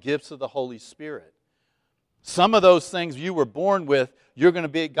gifts are the gifts of the Holy Spirit. Some of those things you were born with,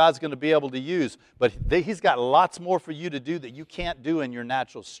 God's going to be able to use. But He's got lots more for you to do that you can't do in your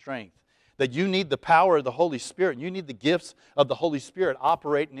natural strength. That you need the power of the Holy Spirit. You need the gifts of the Holy Spirit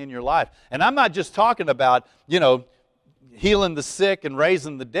operating in your life. And I'm not just talking about, healing the sick and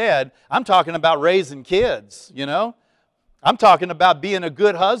raising the dead. I'm talking about raising kids, I'm talking about being a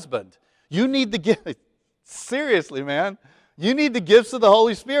good husband. You need the gift. Seriously, man. You need the gifts of the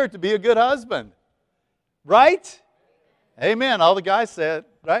Holy Spirit to be a good husband. Right? Amen. All the guys said,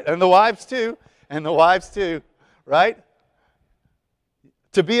 right? And the wives too. Right?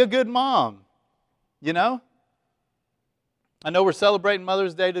 To be a good mom. I know we're celebrating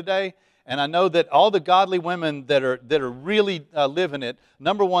Mother's Day today. And I know that all the godly women that are really living it,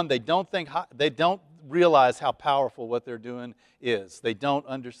 number one, they don't realize how powerful what they're doing is. They don't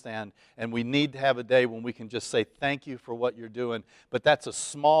understand. And we need to have a day when we can just say thank you for what you're doing. But that's a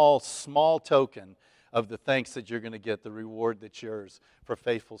small, small token of the thanks that you're going to get, the reward that's yours for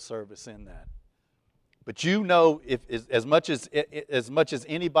faithful service in that. But as much as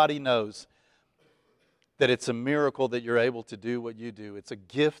anybody knows, that it's a miracle that you're able to do what you do. It's a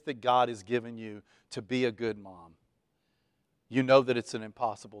gift that God has given you to be a good mom. You know that it's an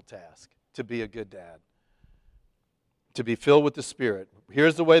impossible task to be a good dad. To be filled with the Spirit.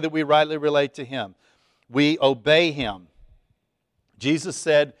 Here's the way that we rightly relate to Him. We obey Him. Jesus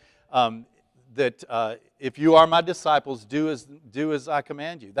said that if you are my disciples, do as I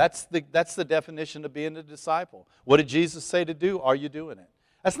command you. That's the definition of being a disciple. What did Jesus say to do? Are you doing it?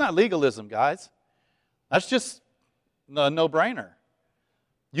 That's not legalism, guys. That's just a no-brainer.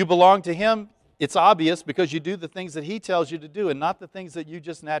 You belong to Him, it's obvious because you do the things that He tells you to do and not the things that you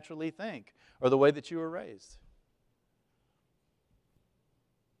just naturally think or the way that you were raised.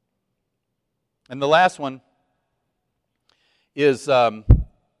 And the last one is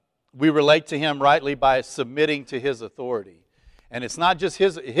we relate to Him rightly by submitting to His authority. And it's not just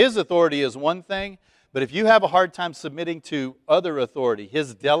His authority is one thing, But if you have a hard time submitting to other authority,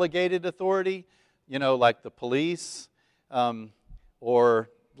 his delegated authority, like the police, or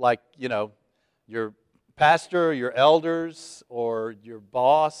like, your pastor, your elders, or your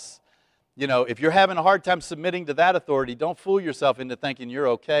boss, if you're having a hard time submitting to that authority, don't fool yourself into thinking you're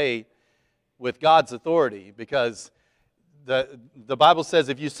okay with God's authority, because the Bible says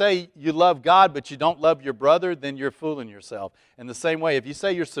if you say you love God but you don't love your brother, then you're fooling yourself. In the same way, if you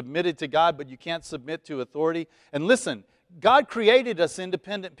say you're submitted to God but you can't submit to authority, and listen, God created us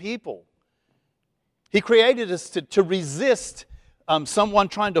independent people. He created us to resist someone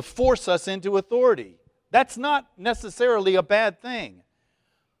trying to force us into authority. That's not necessarily a bad thing.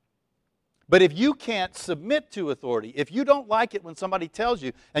 But if you can't submit to authority, if you don't like it when somebody tells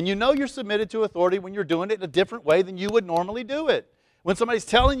you, and you're submitted to authority when you're doing it in a different way than you would normally do it. When somebody's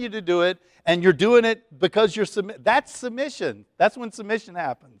telling you to do it and you're doing it because you're that's submission. That's when submission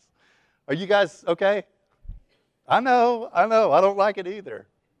happens. Are you guys okay? I know. I don't like it either.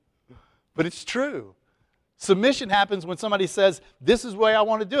 But it's true. Submission happens when somebody says, this is the way I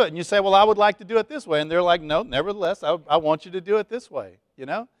want to do it. And you say, well, I would like to do it this way. And they're like, no, nevertheless, I want you to do it this way.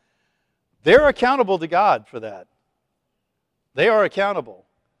 They're accountable to God for that. They are accountable.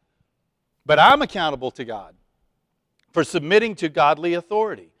 But I'm accountable to God for submitting to godly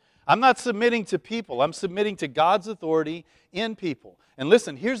authority. I'm not submitting to people. I'm submitting to God's authority in people. And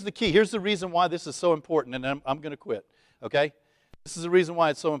listen, here's the key. Here's the reason why this is so important, and I'm going to quit, okay? This is the reason why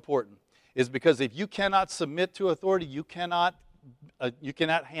it's so important, is because if you cannot submit to authority, you cannot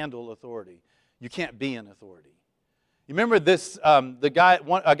handle authority. You can't be in authority. You remember this, a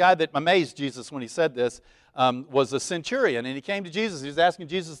guy that amazed Jesus when he said this was a centurion. And he came to Jesus. He was asking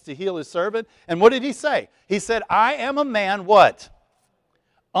Jesus to heal his servant. And what did he say? He said, I am a man, what?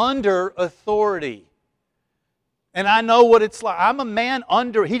 Under authority. And I know what it's like. I'm a man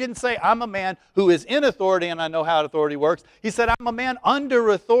under. He didn't say I'm a man who is in authority and I know how authority works. He said I'm a man under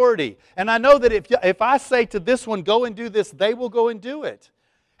authority. And I know that if I say to this one, go and do this, they will go and do it.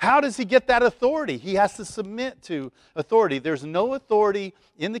 How does he get that authority? He has to submit to authority. There's no authority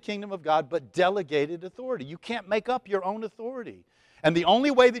in the kingdom of God but delegated authority. You can't make up your own authority. And the only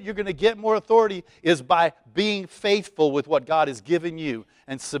way that you're going to get more authority is by being faithful with what God has given you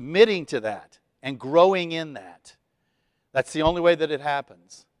and submitting to that and growing in that. That's the only way that it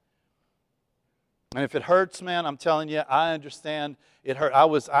happens. And if it hurts, man, I'm telling you, I understand it hurt.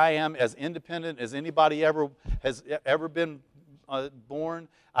 I am as independent as anybody has ever been born.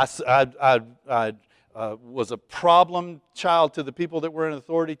 I was a problem child to the people that were in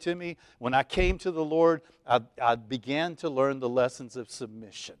authority to me. When I came to the Lord, I began to learn the lessons of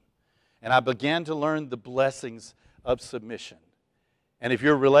submission. And I began to learn the blessings of submission. And if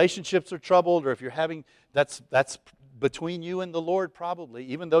your relationships are troubled, or if you're having, that's between you and the Lord probably.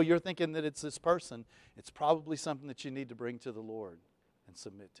 Even though you're thinking that it's this person, it's probably something that you need to bring to the Lord and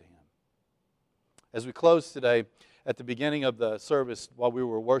submit to Him. As we close today, at the beginning of the service, while we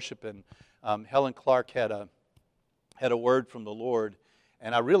were worshiping, Helen Clark had a word from the Lord,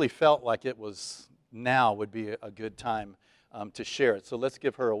 and I really felt like it was now would be a good time to share it. So let's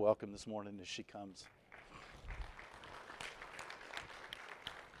give her a welcome this morning as she comes.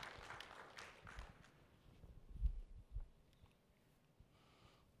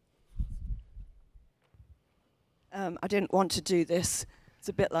 I didn't want to do this. It's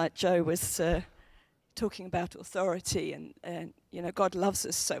a bit like Joe was talking about authority, and God loves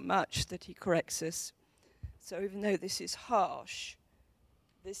us so much that He corrects us. So even though this is harsh,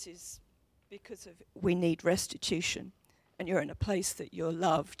 this is because of we need restitution, and you're in a place that you're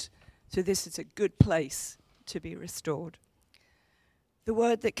loved. So this is a good place to be restored. The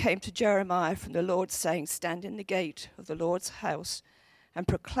word that came to Jeremiah from the Lord, saying, "Stand in the gate of the Lord's house and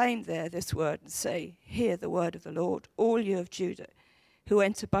proclaim there this word, and say, hear the word of the Lord, all you of Judah, who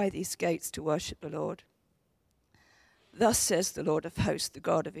enter by these gates to worship the Lord. Thus says the Lord of hosts, the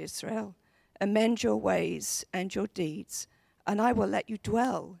God of Israel, amend your ways and your deeds, and I will let you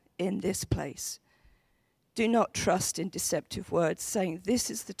dwell in this place. Do not trust in deceptive words, saying, this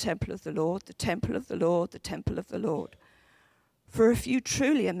is the temple of the Lord, the temple of the Lord, the temple of the Lord. For if you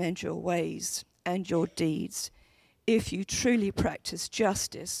truly amend your ways and your deeds, if you truly practice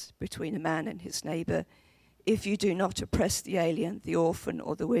justice between a man and his neighbor, if you do not oppress the alien, the orphan,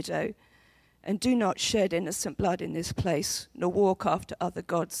 or the widow, and do not shed innocent blood in this place, nor walk after other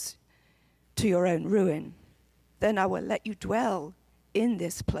gods to your own ruin, then I will let you dwell in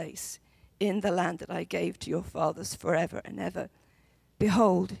this place, in the land that I gave to your fathers forever and ever.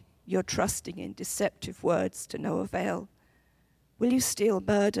 Behold, you're trusting in deceptive words to no avail. Will you steal,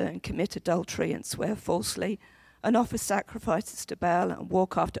 murder, and commit adultery, and swear falsely, and offer sacrifices to Baal, and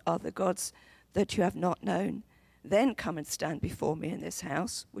walk after other gods that you have not known, then come and stand before me in this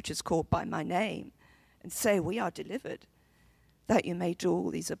house, which is called by my name, and say, we are delivered, that you may do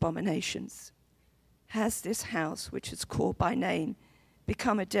all these abominations. Has this house, which is called by name,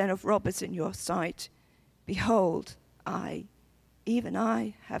 become a den of robbers in your sight? Behold, I, even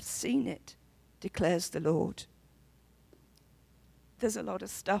I, have seen it, declares the Lord. There's a lot of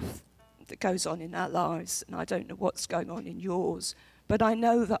stuff that goes on in our lives, and I don't know what's going on in yours, but I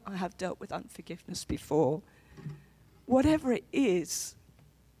know that I have dealt with unforgiveness before. Whatever it is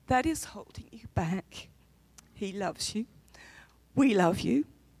that is holding you back, He loves you. We love you.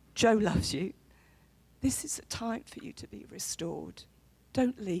 Joe loves you. This is a time for you to be restored.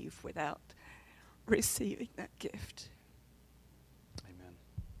 Don't leave without receiving that gift. Amen.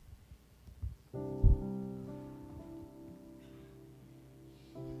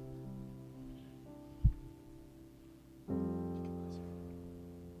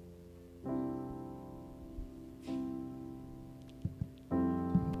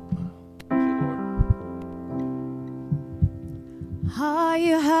 Are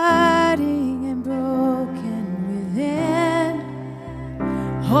you hiding and broken within,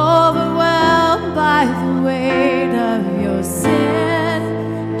 overwhelmed by the weight of your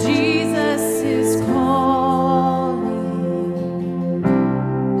sin? Jesus is calling.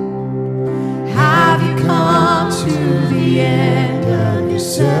 Have you come to the end of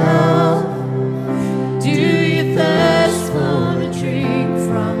yourself? Do you thirst for a drink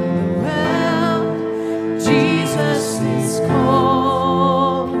from the well? Jesus is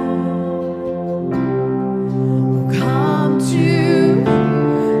calling. Come to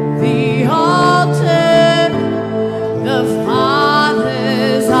the altar. The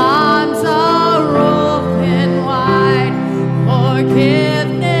Father's arms are open wide.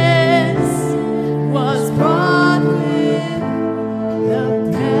 Forgiveness was brought with the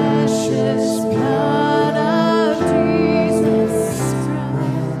precious blood of Jesus Christ.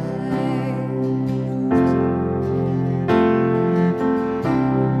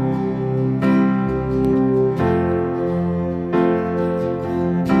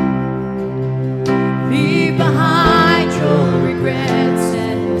 Leave behind your regrets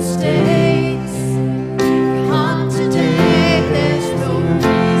and mistakes. Come today, there's no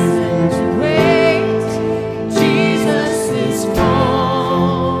reason to wait. Jesus is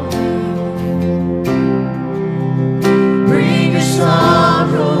calling. Bring your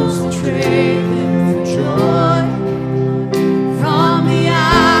sorrows and trade them for joy. From the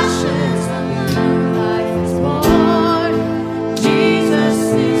ashes a new life is born. Jesus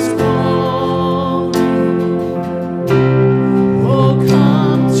is calling. Oh,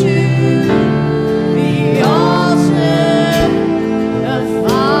 come to the altar. The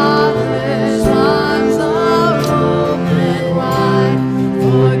Father's arms are open wide.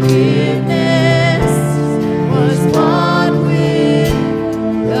 Forgiveness was bought with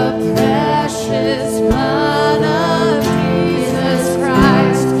the precious blood of Jesus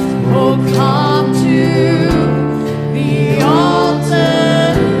Christ. Oh, come to the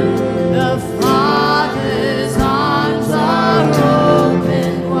altar. The Father's arms are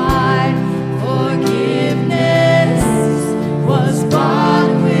open wide. Forgiveness was bought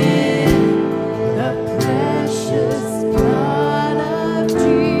with the precious blood of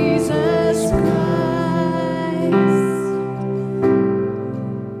Jesus Christ.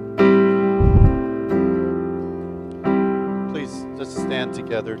 Please just stand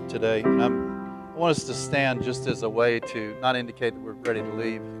together today. And I want us to stand just as a way to not indicate that we're ready to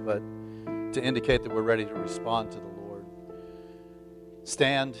leave, but to indicate that we're ready to respond to the Lord.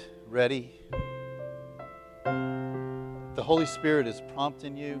 Stand ready. The Holy Spirit is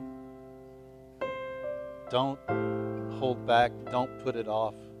prompting you. Don't hold back. Don't put it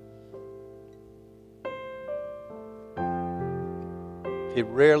off. He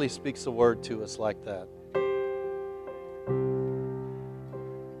rarely speaks a word to us like that.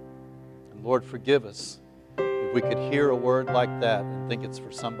 And Lord, forgive us if we could hear a word like that and think it's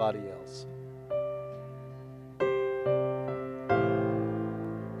for somebody else.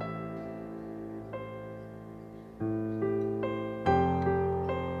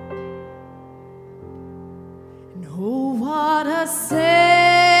 And oh, what a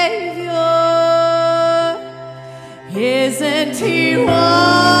Savior! Isn't He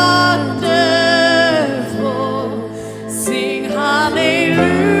wonderful? Sing hallelujah!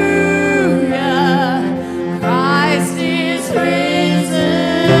 Christ is risen.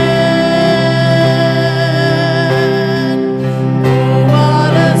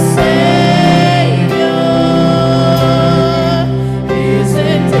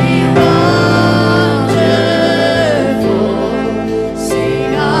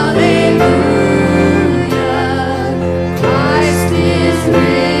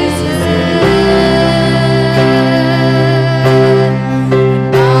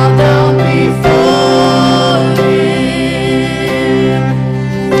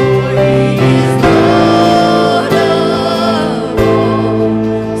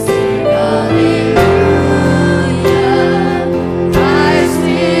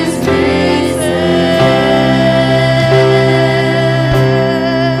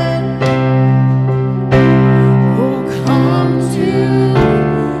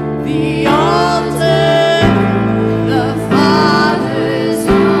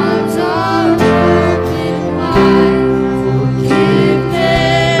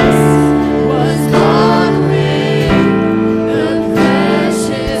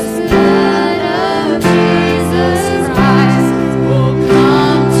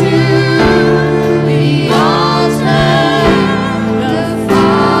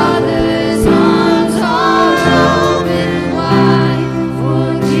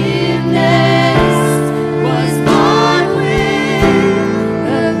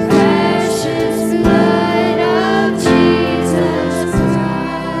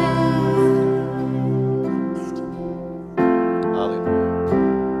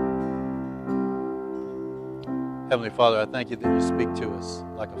 Heavenly Father, I thank you that you speak to us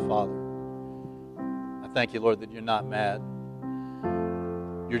like a father. I thank you, Lord, that you're not mad.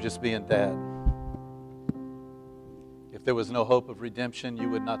 You're just being dad. If there was no hope of redemption, you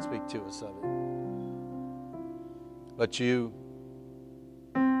would not speak to us of it. But you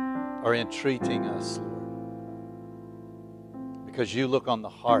are entreating us, Lord, because you look on the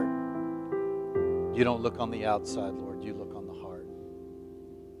heart. You don't look on the outside, Lord. You look on the heart.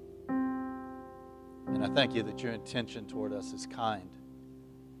 And I thank you that your intention toward us is kind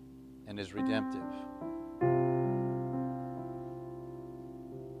and is redemptive.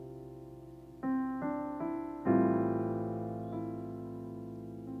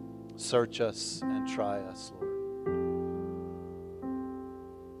 Search us and try us, Lord.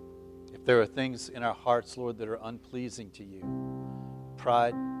 If there are things in our hearts, Lord, that are unpleasing to you,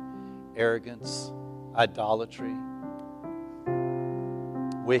 pride, arrogance, idolatry,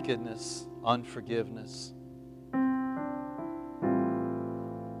 wickedness, unforgiveness,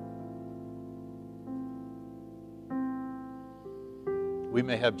 we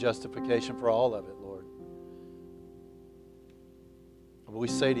may have justification for all of it, Lord. But we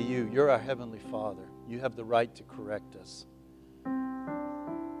say to you, you're our Heavenly Father. You have the right to correct us.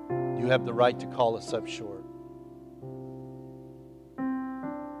 You have the right to call us up short.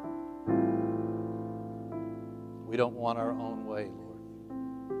 We don't want our own way, Lord.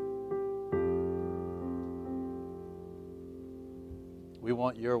 We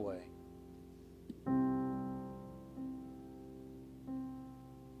want your way.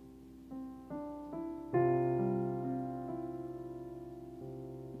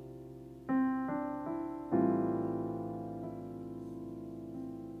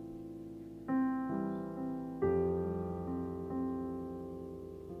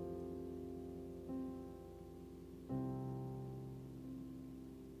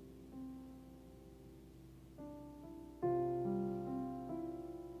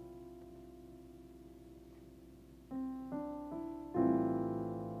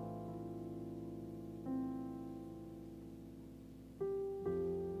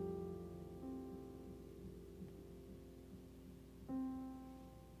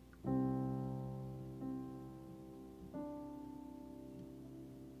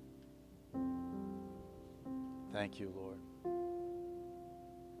 Thank you, Lord.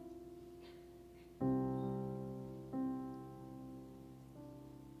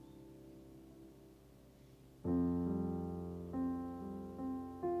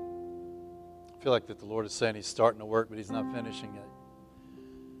 I feel like that the Lord is saying He's starting to work, but He's not finishing it.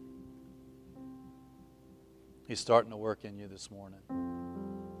 He's starting to work in you this morning.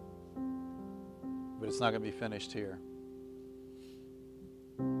 But it's not going to be finished here.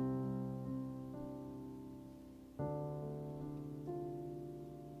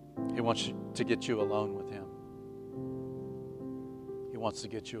 He wants to get you alone with Him. He wants to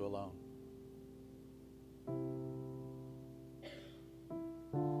get you alone.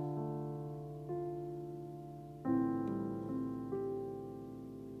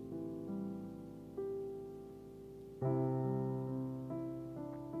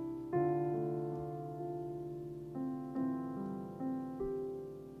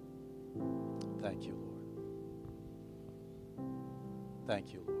 Thank you, Lord.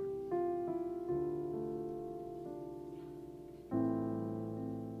 Thank you, Lord.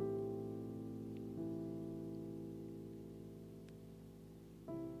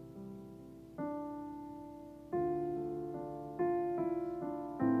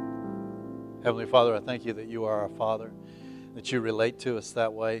 Heavenly Father, I thank you that you are our Father, that you relate to us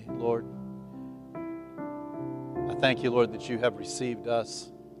that way, Lord. I thank you, Lord, that you have received us.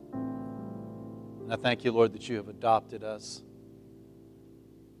 And I thank you, Lord, that you have adopted us.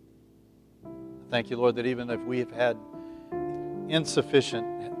 I thank you, Lord, that even if we have had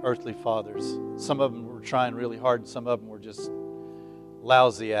insufficient earthly fathers, some of them were trying really hard and some of them were just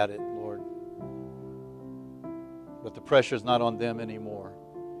lousy at it, Lord. But the pressure's not on them anymore.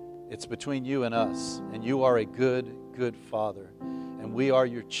 It's between you and us, and you are a good, good Father, and we are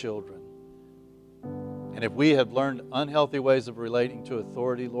your children. And if we have learned unhealthy ways of relating to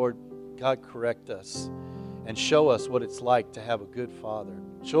authority, Lord, God, correct us and show us what it's like to have a good Father.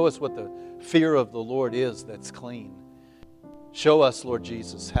 Show us what the fear of the Lord is that's clean. Show us, Lord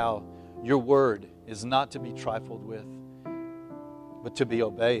Jesus, how your word is not to be trifled with, but to be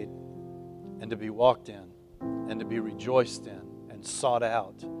obeyed and to be walked in and to be rejoiced in and sought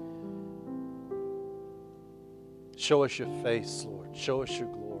out. Show us your face, Lord. Show us your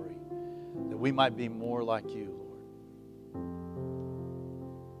glory, that we might be more like you, Lord.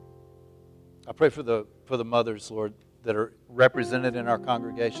 I pray for the mothers, Lord, that are represented in our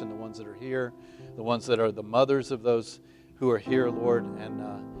congregation, the ones that are here, the ones that are the mothers of those who are here, Lord.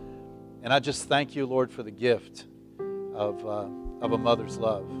 And I just thank you, Lord, for the gift of a mother's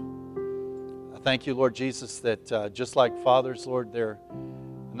love. I thank you, Lord Jesus, that just like fathers, Lord, they're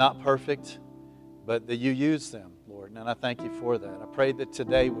not perfect, but that you use them, Lord. And I thank you for that. I pray that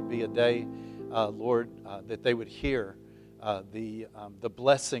today would be a day, Lord, that they would hear the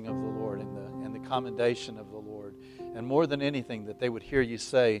blessing of the Lord and the commendation of the Lord. And more than anything, that they would hear you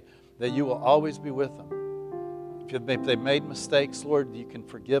say that you will always be with them. If they've made mistakes, Lord, you can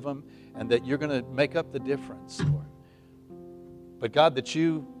forgive them, and that you're going to make up the difference, Lord. But God, that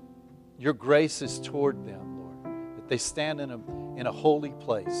your grace is toward them, Lord. That they stand in a holy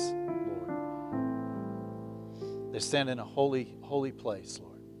place, Lord. They stand in a holy, holy place,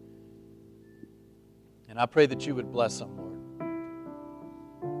 Lord. And I pray that you would bless them, Lord.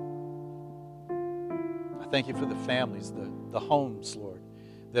 I thank you for the families, the homes, Lord,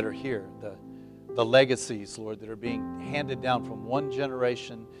 that are here, the legacies, Lord, that are being handed down from one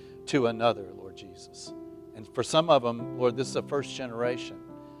generation to another, Lord Jesus. And for some of them, Lord, this is the first generation.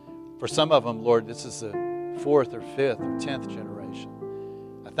 For some of them, Lord, this is the fourth or fifth or 10th generation.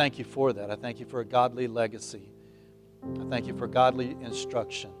 I thank you for that. I thank you for a godly legacy. I thank you for godly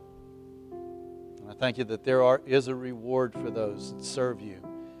instruction. And I thank you that there is a reward for those that serve you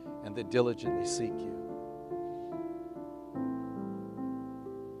and that diligently seek you.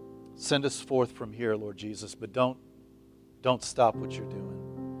 Send us forth from here, Lord Jesus, but don't stop what you're doing.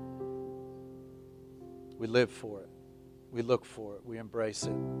 We live for it. We look for it. We embrace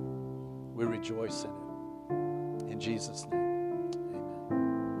it. We rejoice in it. In Jesus' name, amen.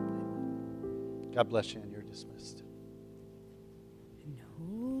 Amen. God bless you, and you're dismissed.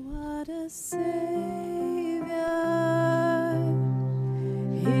 What a Savior,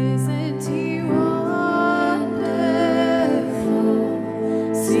 isn't He wonderful?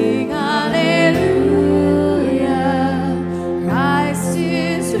 Sing